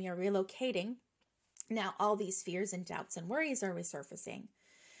and we are relocating. Now all these fears and doubts and worries are resurfacing.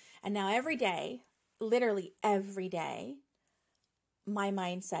 And now every day, literally every day, my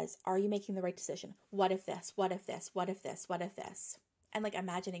mind says, are you making the right decision? What if this? What if this? What if this? What if this? And like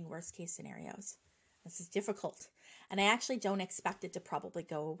imagining worst case scenarios. This is difficult. And I actually don't expect it to probably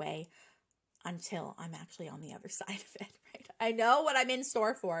go away until I'm actually on the other side of it, right? I know what I'm in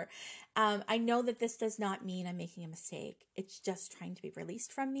store for. I know that this does not mean I'm making a mistake. It's just trying to be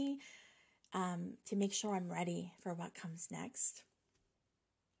released from me to make sure I'm ready for what comes next.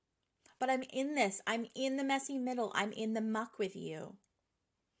 But I'm in this. I'm in the messy middle. I'm in the muck with you.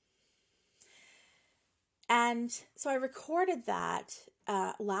 And so I recorded that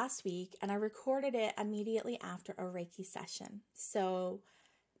last week, and I recorded it immediately after a Reiki session. So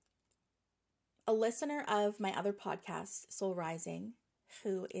a listener of my other podcast, Soul Rising,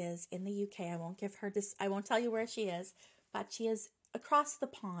 who is in the UK, I won't tell you where she is, but she is across the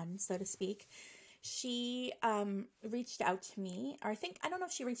pond, so to speak. She reached out to me, or I don't know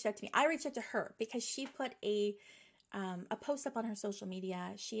if she reached out to me. I reached out to her because she put a post up on her social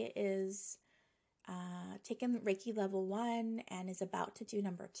media. She is taken Reiki level 1 and is about to do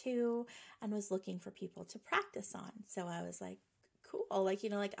number 2 and was looking for people to practice on. So I was like, cool.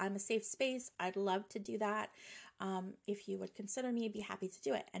 I'm a safe space. I'd love to do that. If you would consider me, I'd be happy to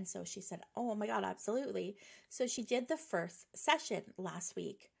do it. And so she said, oh my God, absolutely. So she did the first session last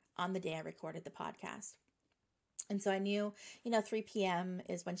week on the day I recorded the podcast. And so I knew, 3 p.m.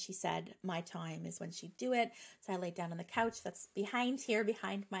 is when she said my time is when she'd do it. So I laid down on the couch that's behind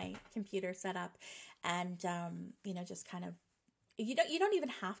my computer setup. And, just kind of, you don't even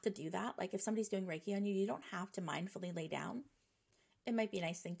have to do that. Like if somebody's doing Reiki on you, you don't have to mindfully lay down. It might be a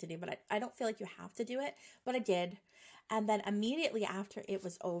nice thing to do, but I don't feel like you have to do it, but I did. And then immediately after it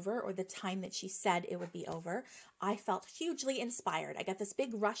was over, or the time that she said it would be over, I felt hugely inspired. I got this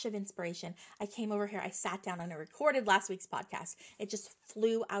big rush of inspiration. I came over here, I sat down and I recorded last week's podcast. It just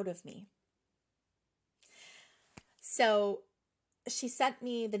flew out of me. So she sent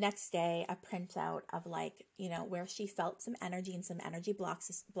me the next day a printout of where she felt some energy and some energy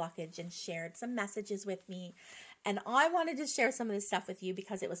blockage and shared some messages with me. And I wanted to share some of this stuff with you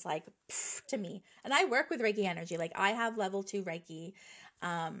because it was to me. And I work with Reiki energy. I have level 2 Reiki.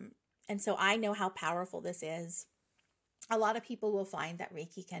 And so I know how powerful this is. A lot of people will find that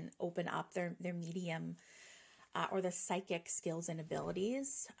Reiki can open up their medium or the psychic skills and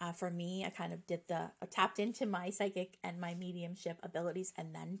abilities. For me, I kind of tapped into my psychic and my mediumship abilities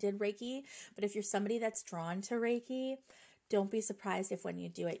and then did Reiki. But if you're somebody that's drawn to Reiki, don't be surprised if when you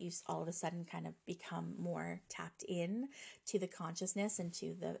do it, you all of a sudden kind of become more tapped in to the consciousness and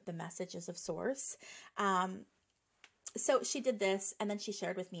to the messages of source. So she did this, and then she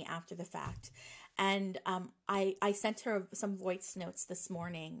shared with me after the fact. And I sent her some voice notes this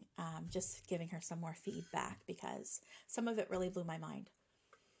morning, just giving her some more feedback because some of it really blew my mind.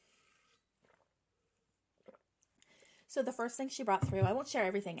 So the first thing she brought through, I won't share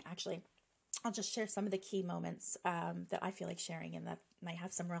everything actually, I'll just share some of the key moments that I feel like sharing and that might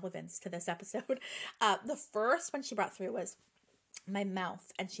have some relevance to this episode. The first one she brought through was my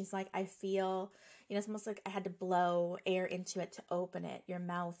mouth. And she's like, I feel, it's almost like I had to blow air into it to open it. Your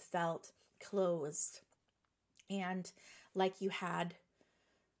mouth felt closed and like you had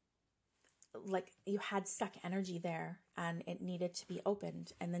stuck energy there and it needed to be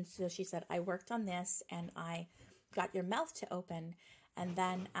opened. And then so she said, I worked on this and I got your mouth to open. And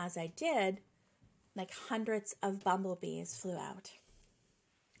then as I did, like hundreds of bumblebees flew out.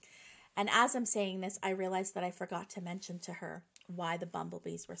 And as I'm saying this, I realized that I forgot to mention to her why the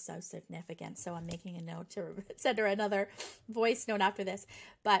bumblebees were so significant. So I'm making a note to send her another voice note after this.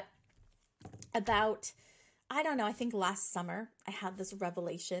 But about, I don't know, I think last summer I had this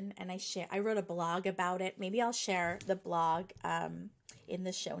revelation and I wrote a blog about it. Maybe I'll share the blog in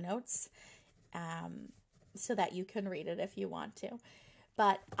the show notes so that you can read it if you want to.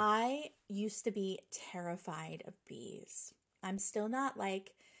 But I used to be terrified of bees. I'm still not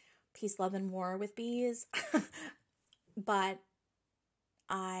like peace, love, and war with bees, but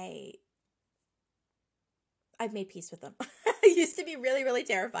I've made peace with them. I used to be really, really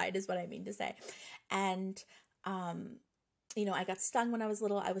terrified is what I mean to say. And, I got stung when I was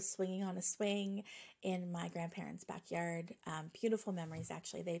little. I was swinging on a swing in my grandparents' backyard. Beautiful memories,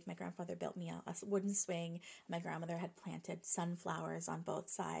 actually. My grandfather built me a wooden swing. My grandmother had planted sunflowers on both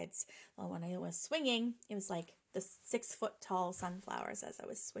sides. Well, when I was swinging, it was like the 6-foot tall sunflowers as I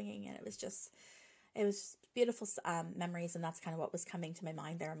was swinging. And it was beautiful memories. And that's kind of what was coming to my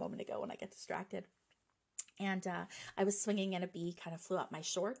mind there a moment ago when I get distracted. And I was swinging and a bee kind of flew up my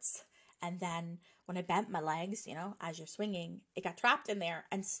shorts. And then when I bent my legs, as you're swinging, it got trapped in there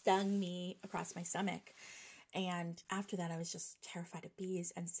and stung me across my stomach. And after that, I was just terrified of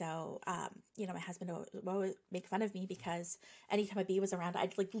bees. And so, my husband would always make fun of me because anytime a bee was around,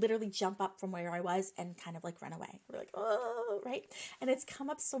 I'd like literally jump up from where I was and kind of like run away. We're like, oh, right. And it's come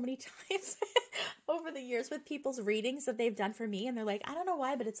up so many times over the years with people's readings that they've done for me. And they're like, I don't know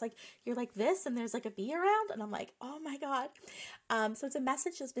why, but it's like, you're like this and there's like a bee around. And I'm like, oh my God. So it's a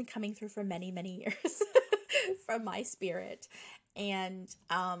message that's been coming through for many, many years from my spirit. And,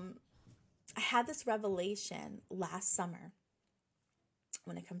 I had this revelation last summer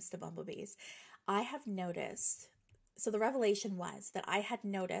when it comes to bumblebees. I have noticed, so the revelation was that I had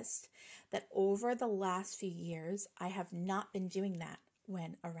noticed that over the last few years, I have not been doing that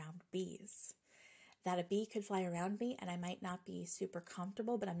when around bees. That a bee could fly around me and I might not be super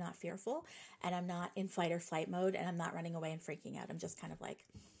comfortable, but I'm not fearful and I'm not in fight or flight mode and I'm not running away and freaking out. I'm just kind of like,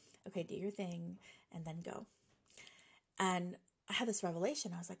 okay, do your thing and then go. And I had this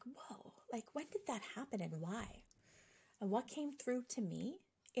revelation. I was like, whoa, like when did that happen and why? And what came through to me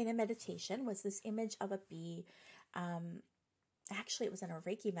in a meditation was this image of a bee. Actually, it was in a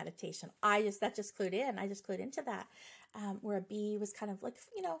Reiki meditation. That just clued in. I just clued into that, where a bee was kind of like,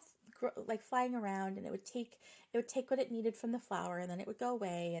 like flying around and it would take what it needed from the flower and then it would go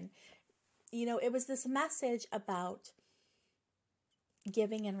away. And, it was this message about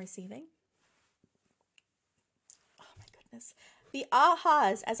giving and receiving. Oh my goodness. The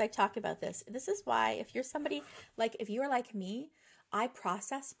ahas as I talk about this. This is why if you're somebody, like if you are like me, I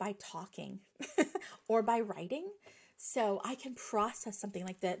process by talking or by writing. So I can process something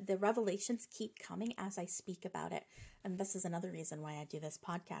like the revelations keep coming as I speak about it. And this is another reason why I do this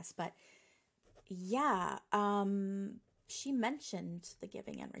podcast. But yeah, she mentioned the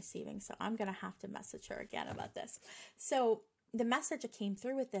giving and receiving. So I'm going to have to message her again about this. So the message that came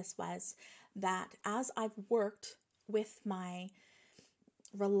through with this was that as I've worked with my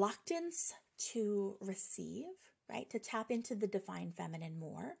reluctance to receive, right, to tap into the divine feminine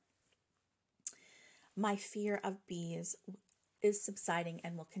more, my fear of bees is subsiding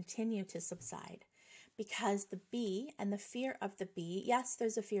and will continue to subside because the bee and the fear of the bee, yes,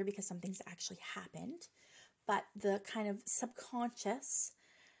 there's a fear because something's actually happened, but the kind of subconscious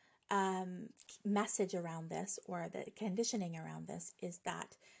message around this or the conditioning around this is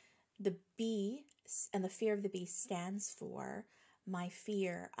that the bee and the fear of the bee stands for my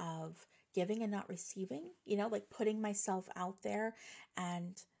fear of giving and not receiving, like putting myself out there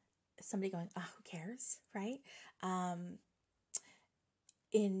and somebody going, oh, who cares, right?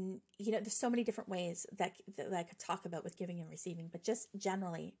 There's so many different ways that I could talk about with giving and receiving, but just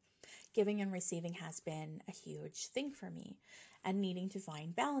generally, giving and receiving has been a huge thing for me and needing to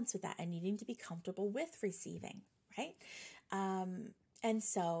find balance with that and needing to be comfortable with receiving, right? And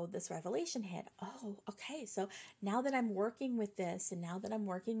so this revelation hit, oh, okay. So now that I'm working with this and now that I'm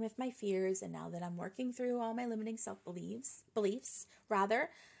working with my fears and now that I'm working through all my limiting beliefs,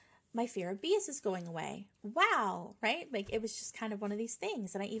 my fear of bees is going away. Wow, right? Like it was just kind of one of these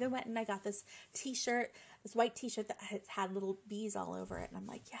things. And I even went and I got this t-shirt, this white t-shirt that had little bees all over it. And I'm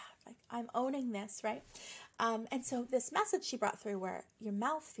like, yeah, like I'm owning this, right? And so this message she brought through where your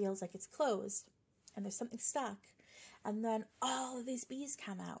mouth feels like it's closed and there's something stuck. And then all of these bees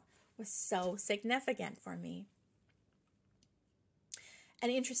come out was so significant for me.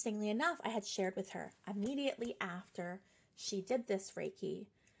 And interestingly enough, I had shared with her immediately after she did this Reiki.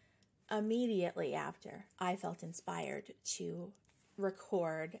 Immediately after, I felt inspired to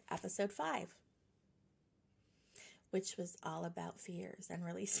record episode 5, which was all about fears and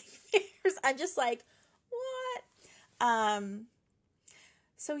releasing fears. I'm just like, what?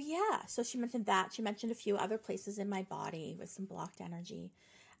 So yeah, so she mentioned that. She mentioned a few other places in my body with some blocked energy.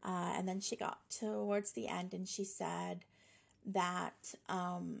 And then she got towards the end and she said that,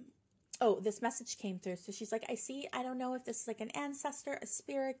 this message came through. So she's like, I don't know if this is like an ancestor, a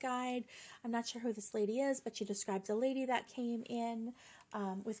spirit guide. I'm not sure who this lady is, but she describes a lady that came in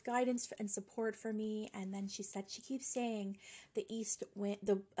with guidance and support for me. And then she said, she keeps saying the east winds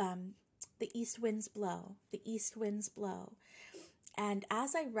blow, the east winds blow. And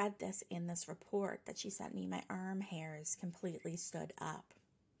as I read this in this report that she sent me, my arm hairs completely stood up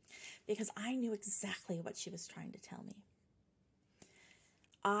because I knew exactly what she was trying to tell me.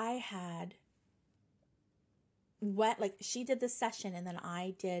 I had she did this session and then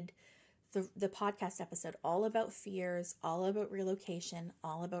I did the podcast episode all about fears, all about relocation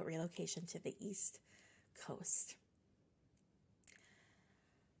to the East Coast.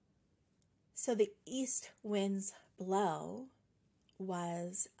 So the east winds blow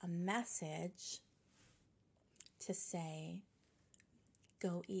was a message to say,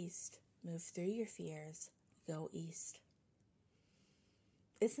 go east, move through your fears, go east.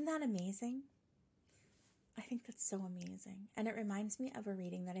 Isn't that amazing? I think that's so amazing. And it reminds me of a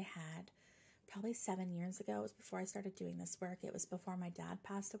reading that I had probably 7 years ago. It was before I started doing this work. It was before my dad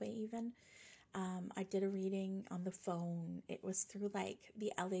passed away even. I did a reading on the phone. It was through like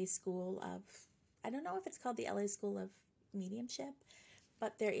the LA School of, I don't know if it's called the LA School of Mediumship,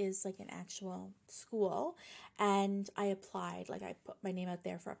 but there is like an actual school, and I applied, like I put my name out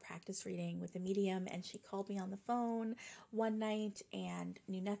there for a practice reading with a medium, and she called me on the phone one night and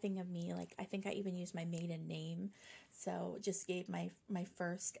knew nothing of me. Like I think I even used my maiden name, so just gave my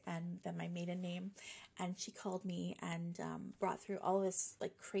first and then my maiden name, and she called me and brought through all this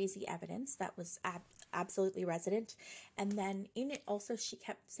like crazy evidence that was absolutely resonant. And then in it also she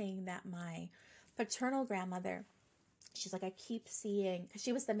kept saying that my paternal grandmother, she's like, I keep seeing, because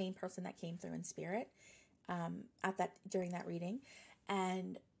she was the main person that came through in spirit during that reading,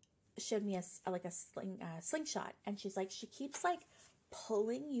 and showed me a slingshot, and she's like, she keeps like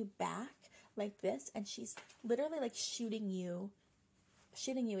pulling you back like this, and she's literally like shooting you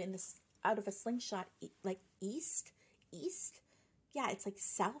in this out of a slingshot, like east, yeah, it's like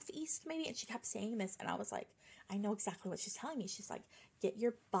southeast maybe. And she kept saying this, and I was like, I know exactly what she's telling me. She's like, get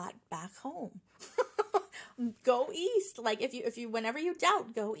your butt back home. Go east. Like if you whenever you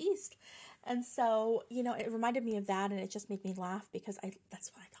doubt, go east. And so, it reminded me of that, and it just made me laugh because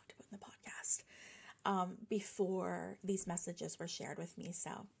that's what I talked about in the podcast before these messages were shared with me.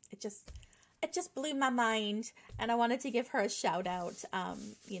 So it just blew my mind, and I wanted to give her a shout out.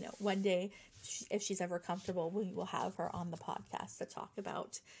 One day, if she's ever comfortable, we will have her on the podcast to talk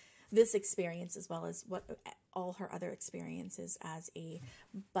about this experience as well as what all her other experiences as a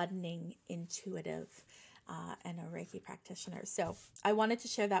budding intuitive and a Reiki practitioner. So I wanted to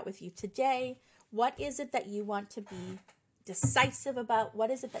share that with you today. What is it that you want to be decisive about?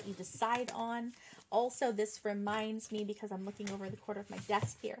 What is it that you decide on? Also, this reminds me, because I'm looking over the corner of my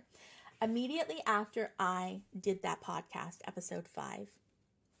desk here, immediately after I did that podcast, episode 5,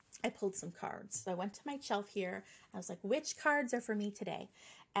 I pulled some cards. So I went to my shelf here. I was like, which cards are for me today?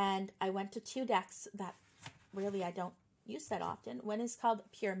 And I went to 2 decks that really I don't use that often. One is called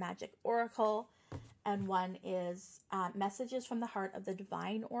Pure Magic Oracle, and one is Messages from the Heart of the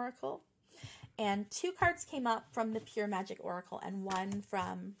Divine Oracle. And 2 cards came up from the Pure Magic Oracle, and one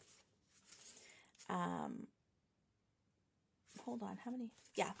from, hold on, how many?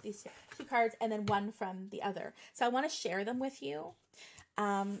 Yeah, these 2 cards, and then one from the other. So I want to share them with you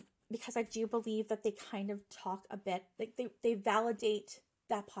because I do believe that they kind of talk a bit, like they validate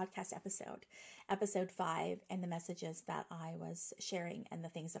that podcast episode 5, and the messages that I was sharing and the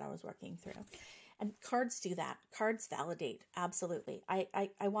things that I was working through. And cards do that. Cards validate. Absolutely. I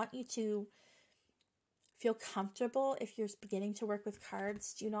want you to feel comfortable if you're beginning to work with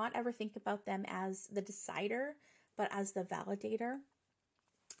cards. Do not ever think about them as the decider, but as the validator.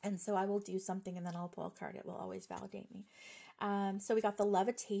 And so I will do something and then I'll pull a card. It will always validate me. So we got the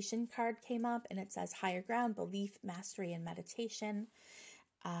levitation card came up, and it says higher ground, belief, mastery, and meditation.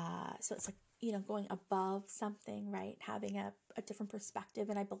 So it's like, going above something, right? Having a different perspective.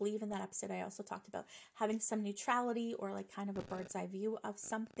 And I believe in that episode, I also talked about having some neutrality or like kind of a bird's eye view of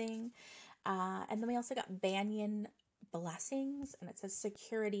something. And then we also got Banyan blessings, and it says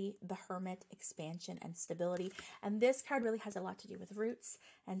security, the hermit, expansion, and stability. And this card really has a lot to do with roots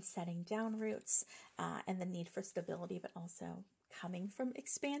and setting down roots, and the need for stability, but also coming from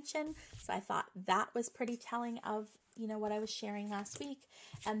expansion. So I thought that was pretty telling of, what I was sharing last week.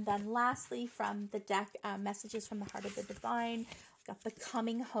 And then lastly, from the deck, messages from the heart of the divine, got the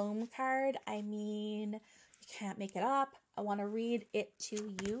coming home card. I mean, you can't make it up. I want to read it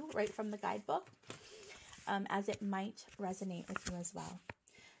to you right from the guidebook, as it might resonate with you as well.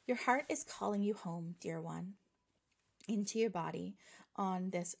 Your heart is calling you home, dear one, into your body on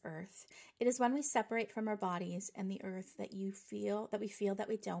this earth. It is when we separate from our bodies and the earth that we feel that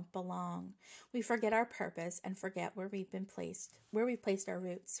we don't belong. We forget our purpose and forget where we've placed our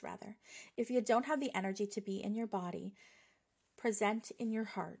roots, rather. If you don't have the energy to be in your body, present in your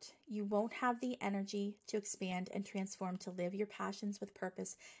heart, you won't have the energy to expand and transform, to live your passions with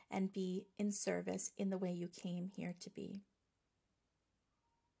purpose and be in service in the way you came here to be.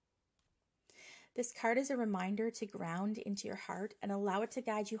 This card is a reminder to ground into your heart and allow it to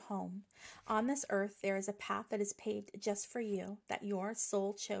guide you home. On this earth, there is a path that is paved just for you, that your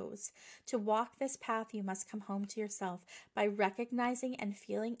soul chose. To walk this path, you must come home to yourself by recognizing and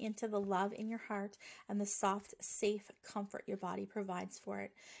feeling into the love in your heart and the soft, safe comfort your body provides for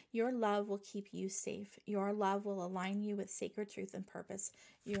it. Your love will keep you safe. Your love will align you with sacred truth and purpose.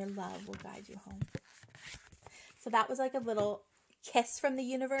 Your love will guide you home. So that was like a little kiss from the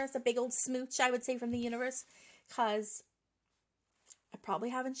universe, a big old smooch, I would say, from the universe, because I probably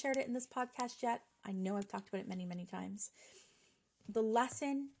haven't shared it in this podcast yet. I know I've talked about it many, many times. The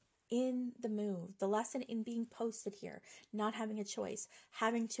lesson in the move, the lesson in being posted here, not having a choice,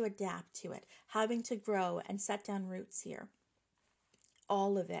 having to adapt to it, having to grow and set down roots here.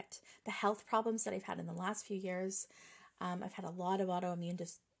 All of it. The health problems that I've had in the last few years. I've had a lot of autoimmune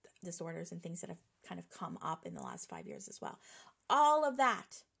disorders and things that have kind of come up in the last 5 years as well. All of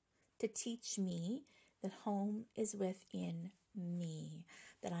that to teach me that home is within me,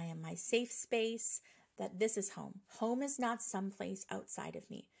 that I am my safe space, that this is home. Home is not someplace outside of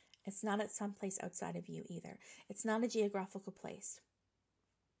me. It's not at someplace outside of you either. It's not a geographical place.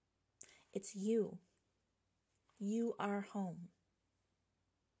 It's you. You are home.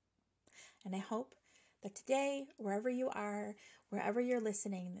 And I hope that today, wherever you are, wherever you're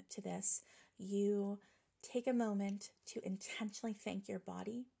listening to this, you take a moment to intentionally thank your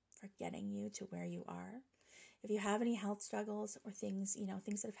body for getting you to where you are. If you have any health struggles or things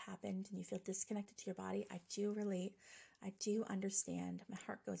that have happened and you feel disconnected to your body, I do relate. I do understand. My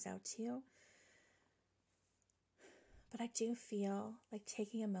heart goes out to you. But I do feel like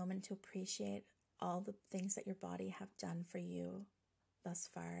taking a moment to appreciate all the things that your body have done for you thus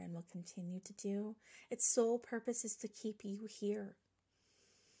far and will continue to do. Its sole purpose is to keep you here,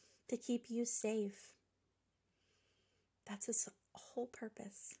 to keep you safe. That's its whole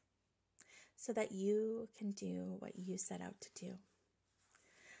purpose, so that you can do what you set out to do.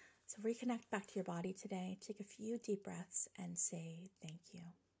 So reconnect back to your body today. Take a few deep breaths and say thank you.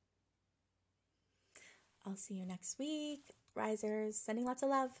 I'll see you next week. Risers, sending lots of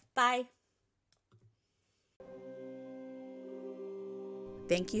love. Bye.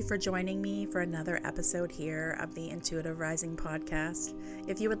 Thank you for joining me for another episode here of the Intuitive Rising podcast.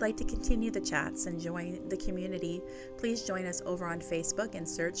 If you would like to continue the chats and join the community, please join us over on Facebook and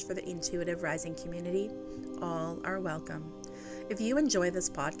search for the Intuitive Rising community. All are welcome. If you enjoy this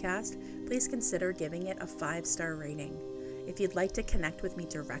podcast, please consider giving it a 5-star rating. If you'd like to connect with me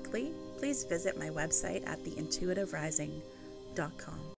directly, please visit my website at theintuitiverising.com.